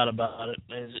no doubt about it.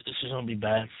 It's just gonna be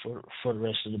bad for the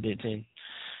rest of the Big Ten.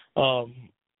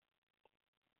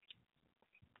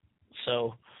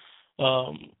 So,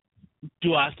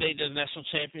 do I think the national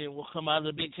champion will come out of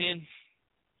the Big Ten?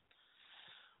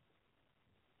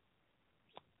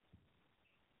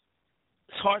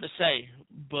 It's hard to say,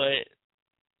 but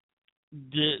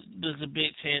does the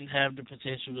Big Ten have the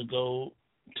potential to go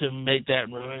to make that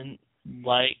run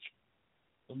like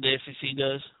the SEC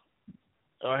does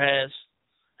or has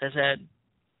had?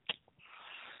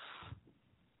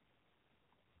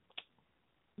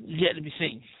 Yet to be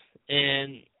seen.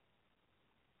 And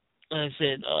like I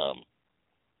said,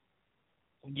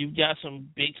 you've got some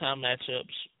big time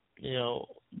matchups,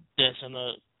 that's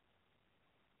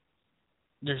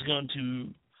going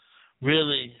to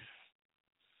really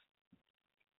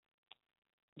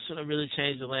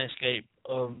change the landscape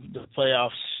of the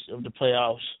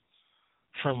playoffs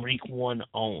from week 1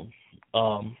 on.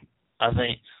 I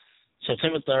think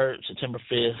September 3rd, September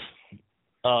 5th,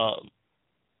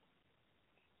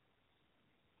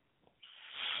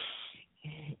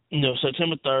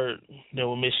 September 3rd,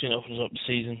 when Michigan opens up the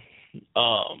season,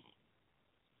 up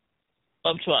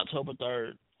to October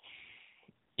 3rd,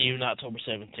 even October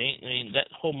 17th. I mean, that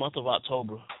whole month of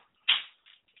October,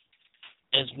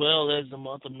 as well as the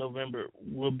month of November,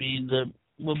 will be the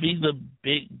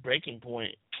big breaking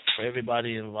point for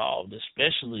everybody involved,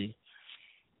 especially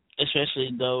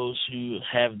those who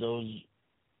have those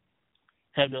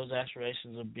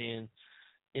aspirations of being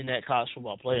in that college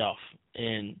football playoff,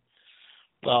 and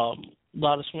a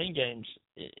lot of swing games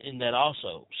in that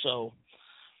also. So,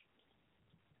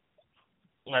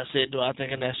 like I said, do I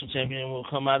think a national champion will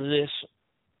come out of this?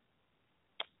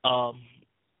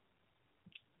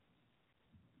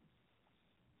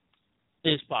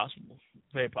 It's possible,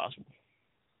 very possible.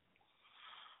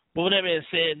 But with that being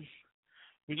said,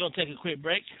 we're going to take a quick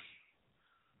break.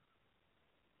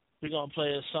 We're going to play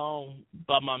a song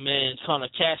by my man Connor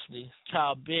Cassidy,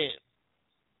 Kyle Bent,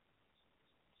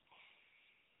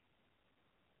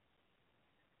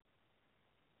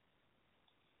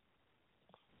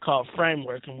 called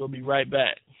Framework, and we'll be right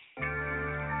back.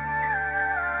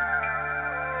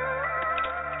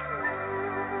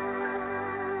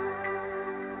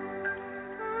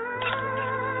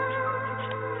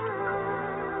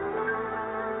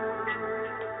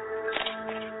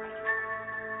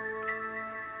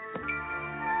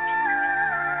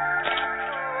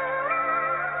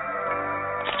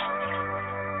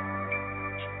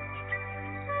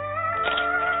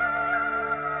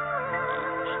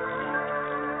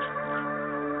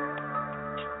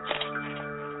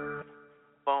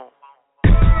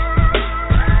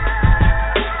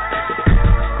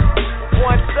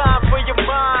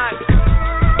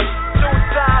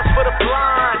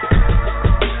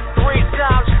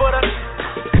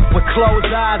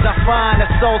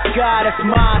 high, that's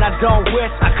mine. I don't wish,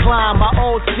 I climb. My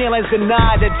old ceilings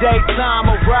denied. The daytime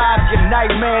arrives, your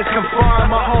nightmares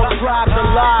confirm. My whole tribe's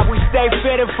alive. We stay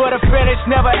fitted for the finish,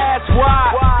 never ask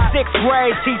why. Sixth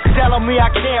grade, teach telling me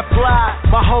I can't fly.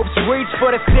 My hopes reach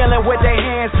for the ceiling with their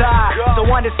hands high. So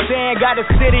understand, got the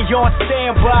city on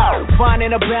standby.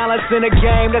 Finding a balance in a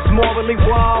game that's morally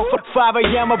wrong. 5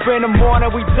 a.m. up in the morning,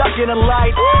 we ducking the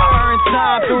light. I earn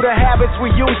time through the habits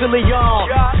we usually on.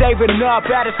 Saving up,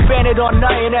 had to spend it on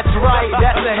nothing, that's right.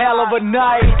 That's a hell of a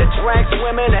night. The drink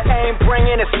swimming, the aim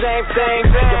bringing the same thing.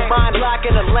 Your mind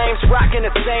locking, the lames rocking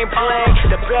the same plane.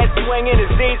 The bed swinging, the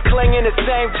Z's clinging the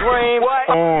same dream.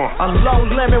 A low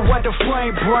limit, what the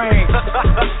frame brings.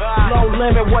 Low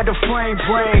limit, what the frame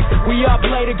brings. We up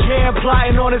late again,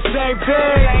 plotting on the same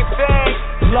thing.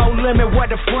 Low limit,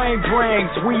 what the frame brings.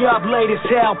 We up late as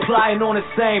hell, plotting on the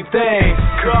same thing.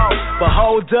 But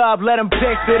hold up, let them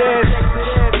picture this.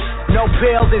 No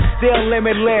pills, it's still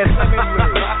limitless.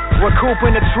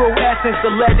 Recouping the true essence,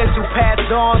 the legends who passed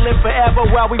on live forever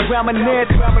while we reminisce.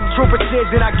 True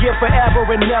precision, I give forever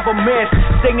and never miss.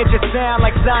 Signature sound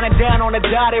like signing down on a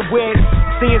dotted wit.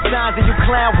 Seeing signs of you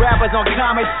clown rappers on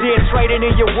common shit. Trading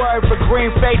in your word for green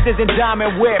faces and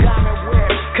diamond whips.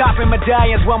 Copping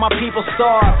medallions while my people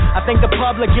starve. I think the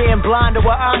public getting blind to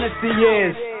what honesty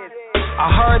is. I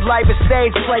heard life is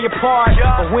stage, play a part,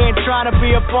 but we ain't trying to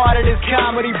be a part of this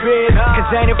comedy biz.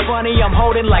 Cause ain't it funny, I'm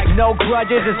holding like no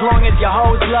grudges. As long as your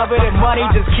hoes love it and money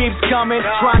just keeps coming.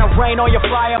 Trying to rain on your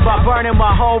fire by burning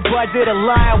my whole budget. A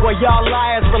lion where y'all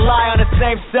liars rely on the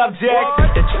same subject.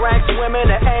 The drink swimming,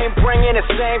 the aim bringing the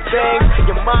same thing.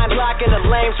 Your mind locking, the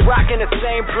lames rocking the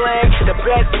same bling. The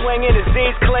bed swinging, the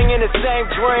Z's clinging the same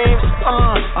dreams.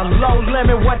 A low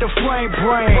limit, what the frame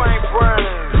brings.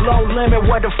 Low limit,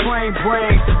 what the frame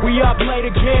brings. We up late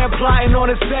again, plotting on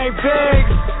the same thing.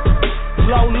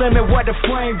 Low limit, what the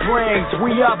frame brings.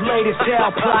 We up late as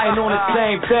hell, plotting on the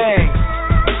same thing.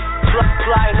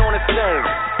 Plotting on the same.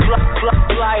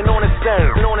 Plotting on the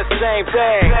same. On the same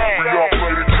thing.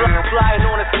 Plotting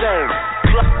on the same.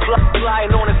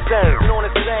 Plotting on the same. On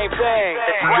the same thing.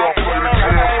 Plotting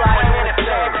on the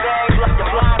same.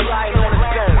 Plotting on the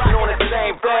same thing. On the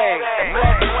same thing.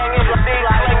 Swinging the thing,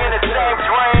 swinging the same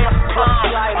dream.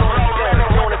 Plotting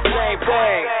on the same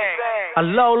thing. A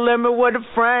low limit what the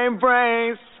frame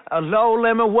brings. A low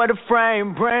limit what the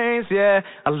frame brings, yeah.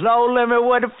 A low limit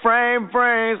what the frame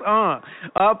brings,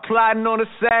 plotting on the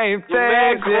same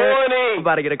things, yeah. I'm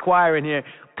about to get a choir in here.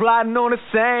 Plotting on the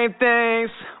same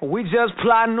things. We just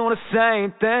plotting on the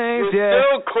same things, yeah.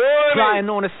 Plotting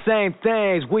on the same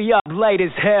things. We up late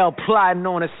as hell, plotting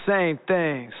on the same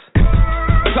things.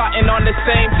 Plotting on the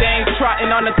same things, trotting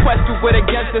on the quest to win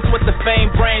against us with the fame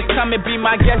brains. Come and be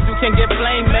my guest, you can get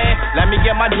flame, man. Let me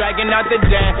get my dragon out the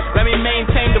den. Let me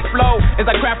maintain the flow as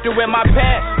I craft it with my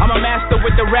pen. I'm a master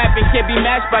with the rap and can't be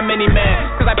matched by many men.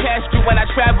 Cause I passed you when I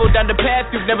traveled down the path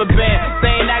you've never been.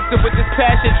 Staying active with this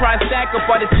passion, try and stack up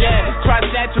all this jam. Try and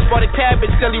snatch up all the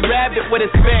cabbage, silly rabbit with a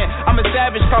spin. I'm a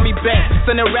savage, call me Ben.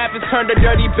 Sending rappers turn to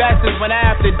dirty bastards when I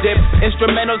have to dip.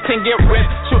 Instrumentals can get ripped.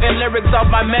 Shooting lyrics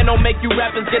off my mental make you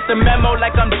rappers get the memo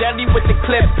like I'm deadly with the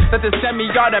clips. That's a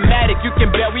semi-automatic, you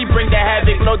can bet we bring the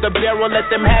havoc. Load the barrel, let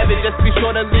them have it. Just be sure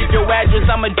to leave your address.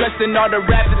 I'm addressing all the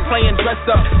rappers playing dress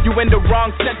up. You in the wrong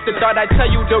sector, thought I'd tell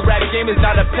you the rap game is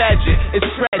not a pageant. It's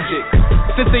tragic.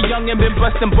 Since a youngin' been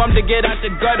bustin' bum to get out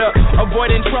the gutter,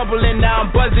 avoiding trouble and now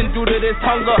I'm buzzing due to this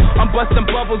hunger. I'm busting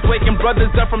bubbles, waking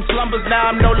brothers up from slumbers.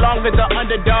 Now I'm no longer the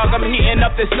underdog. I'm heating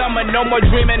up this summer. No more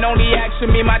dreaming, only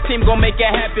action. Me and my team gon' make it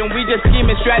happen. We just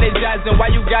scheming, strategizing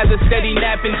while you guys are steady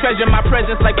napping. Treasure my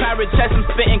presence like pirate chest. I'm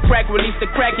spitting crack, release the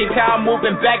cracking. Cow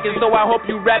moving back, and so I hope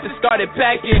you rappers started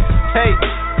packing. Hey.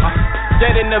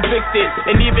 Dead and evicted,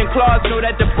 and even Claus know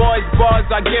that the boys' bars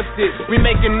are gifted. We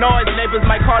making noise, neighbors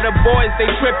might call the boys, they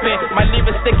tripping. Might leave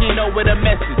a sticky note with a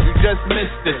message, you just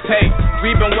missed us. Hey,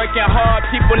 we been working hard,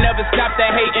 people never stop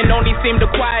that hating. Only seem to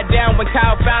quiet down when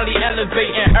Kyle finally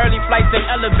elevating. Early flights and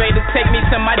elevators take me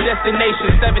to my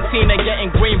destination. 17 are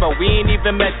getting green, but we ain't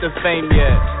even met the fame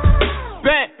yet.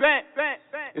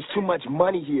 It's too much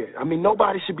money here. I mean,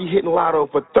 nobody should be hitting lotto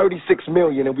for $36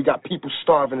 million and we got people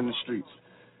starving in the streets.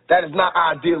 That is not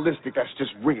idealistic, that's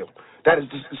just real. That is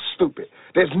just stupid.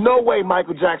 There's no way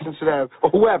Michael Jackson should have, or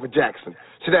whoever Jackson,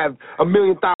 should have $1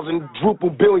 million,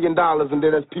 $1 billion, and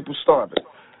then there's people starving.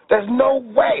 There's no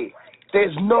way.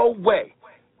 There's no way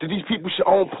that these people should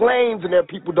own planes and their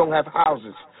people don't have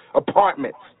houses,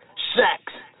 apartments,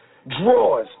 shacks,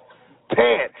 drawers,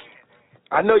 pants.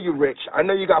 I know you're rich. I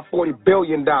know you got $40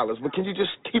 billion, but can you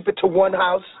just keep it to one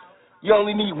house? You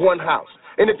only need one house.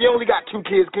 And if you only got 2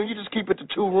 kids, can you just keep it to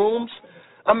 2 rooms?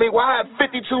 I mean, why have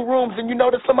 52 rooms and you know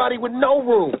there's somebody with no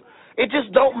room? It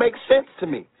just don't make sense to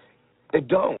me. It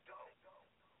don't.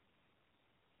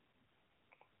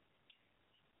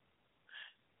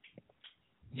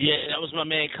 Yeah, that was my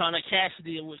man Connor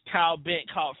Cassidy with Kyle Bent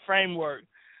called Framework.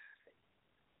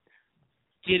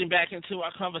 Getting back into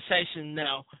our conversation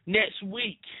now. Next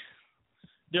week,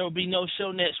 there will be no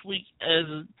show next week as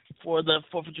for the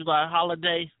 4th of July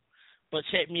holiday, but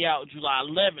check me out July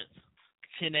 11th,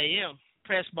 10 a.m.,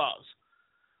 pressbox.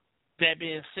 That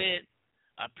being said,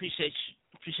 I appreciate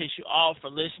you all for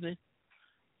listening.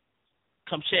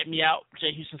 Come check me out,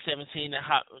 JHouston17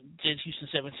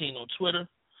 JHouston17 on Twitter,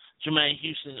 Jermaine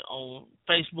Houston on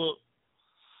Facebook,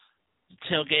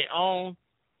 Tailgate on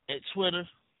at Twitter.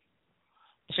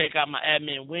 Check out my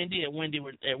admin Wendy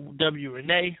at W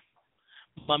Renee.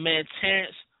 My man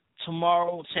Terrence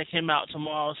tomorrow. Check him out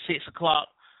tomorrow, 6 o'clock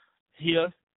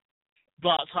here,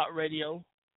 Blog Talk Radio.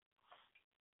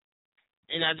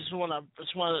 And I just want to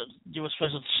give a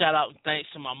special shout out and thanks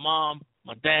to my mom,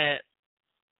 my dad,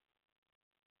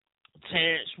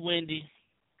 Terrence, Wendy,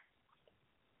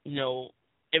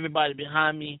 everybody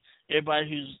behind me, everybody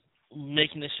who's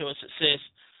making this show a success,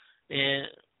 and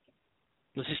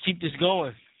let's just keep this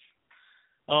going.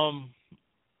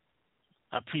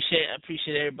 I appreciate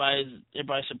everybody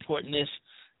supporting this.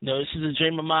 This is a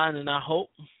dream of mine, and I hope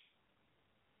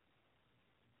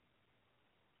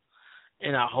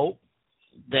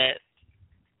that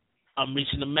I'm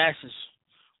reaching the masses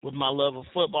with my love of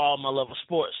football, my love of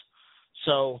sports.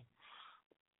 So,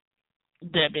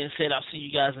 that being said, I'll see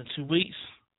you guys in 2 weeks.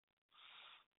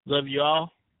 Love you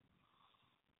all.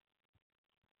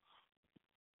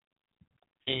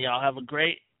 And y'all have a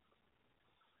great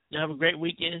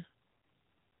weekend.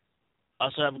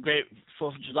 Also have a great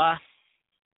 4th of July.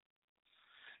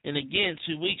 And again,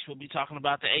 2 weeks we'll be talking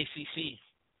about the ACC.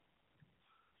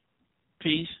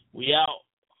 Peace. We out.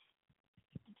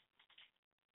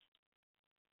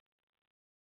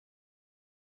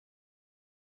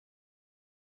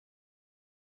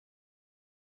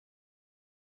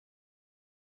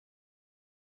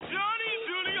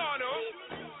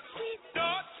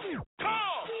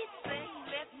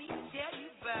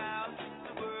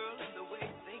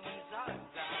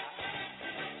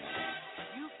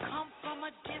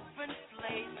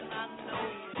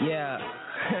 Yeah.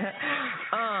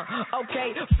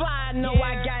 Okay, fly, no,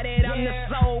 I got it. I'm the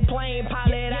soul plane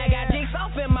pilot. I got jigs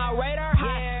off in my radar.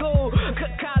 High school,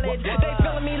 college. They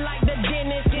feeling me like the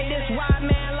dentist. Get this wide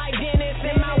man like Dennis.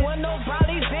 In my window,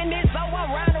 probably send it. So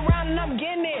I'm riding around and I'm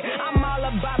getting it. I'm all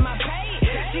about my pay.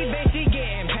 She think she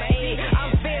getting paid.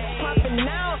 I'm fist pumping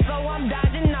now, so I'm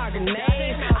dodging our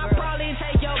grenades. I probably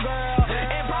take your girl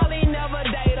and probably never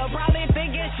date her. Probably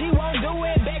thinking she won't do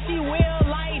it, bet she will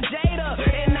like Jada.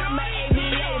 And I'm an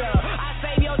aviator. I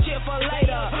save your chip for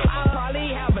later. I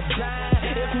probably have a dime.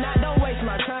 If not, don't waste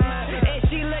my time. And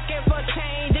she looking for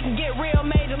change. It can get real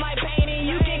major like painting.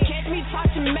 You can catch me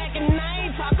talking Mac and I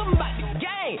ain't talking about the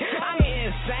game. I'm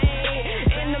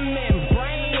insane in the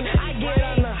membrane. I get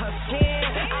under her skin.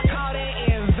 I call that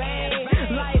in vain.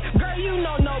 Like, girl, you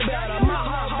know no better. My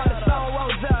heart is so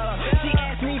Rosetta. She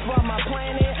asked me for my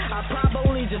planet. I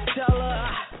probably just tell her.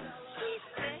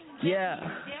 Yeah.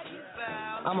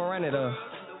 I'ma run it up.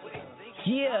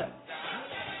 Yeah.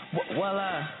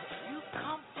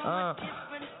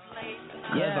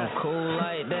 Yeah, I'm cool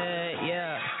like that.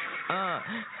 Yeah.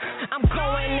 I'm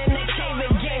going in the cave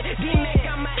again. D-Mac,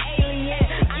 I'm an alien.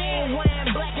 I ain't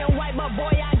wearing black and white, but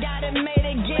boy, I got it made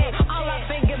again. All I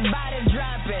think about is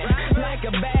dropping like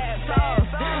a bad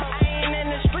sauce. I ain't in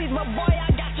the streets, but boy, I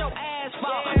got your ass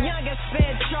fall. Younger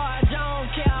said charge. I don't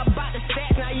care about the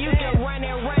stats. Now you can run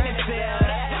and tell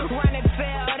that. Run and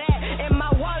tell that. And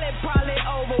my wallet probably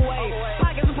overweight.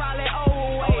 Pockets probably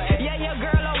overweight. Yeah, your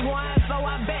girl a one, so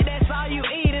I bet that's all you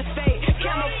eat is steak.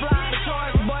 Camouflage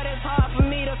shorts, but it's hard for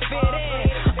me to fit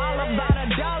in. All about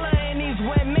 $1 in these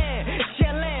women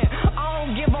chillin'. I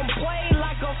don't give them play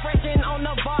like a freshman on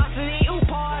the varsity. Ooh,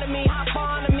 pardon me, hop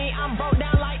on to me. I'm broke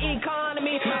down like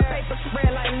economy. Paper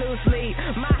spread like loose leaf.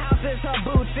 My house is her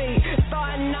boutique.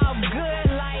 Starting off good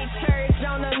like church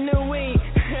on a new week.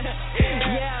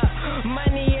 Yeah,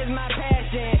 money is my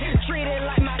passion. Treat it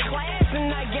like my class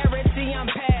and I guarantee I'm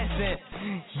passing.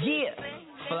 Yeah,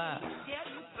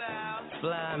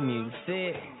 fly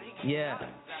music. Yeah,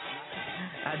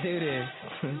 I do this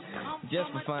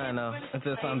just for fun though,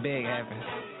 until something big happens.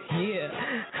 Yeah.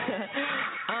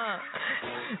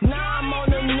 Now I'm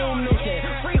on a new mission.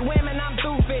 Frequent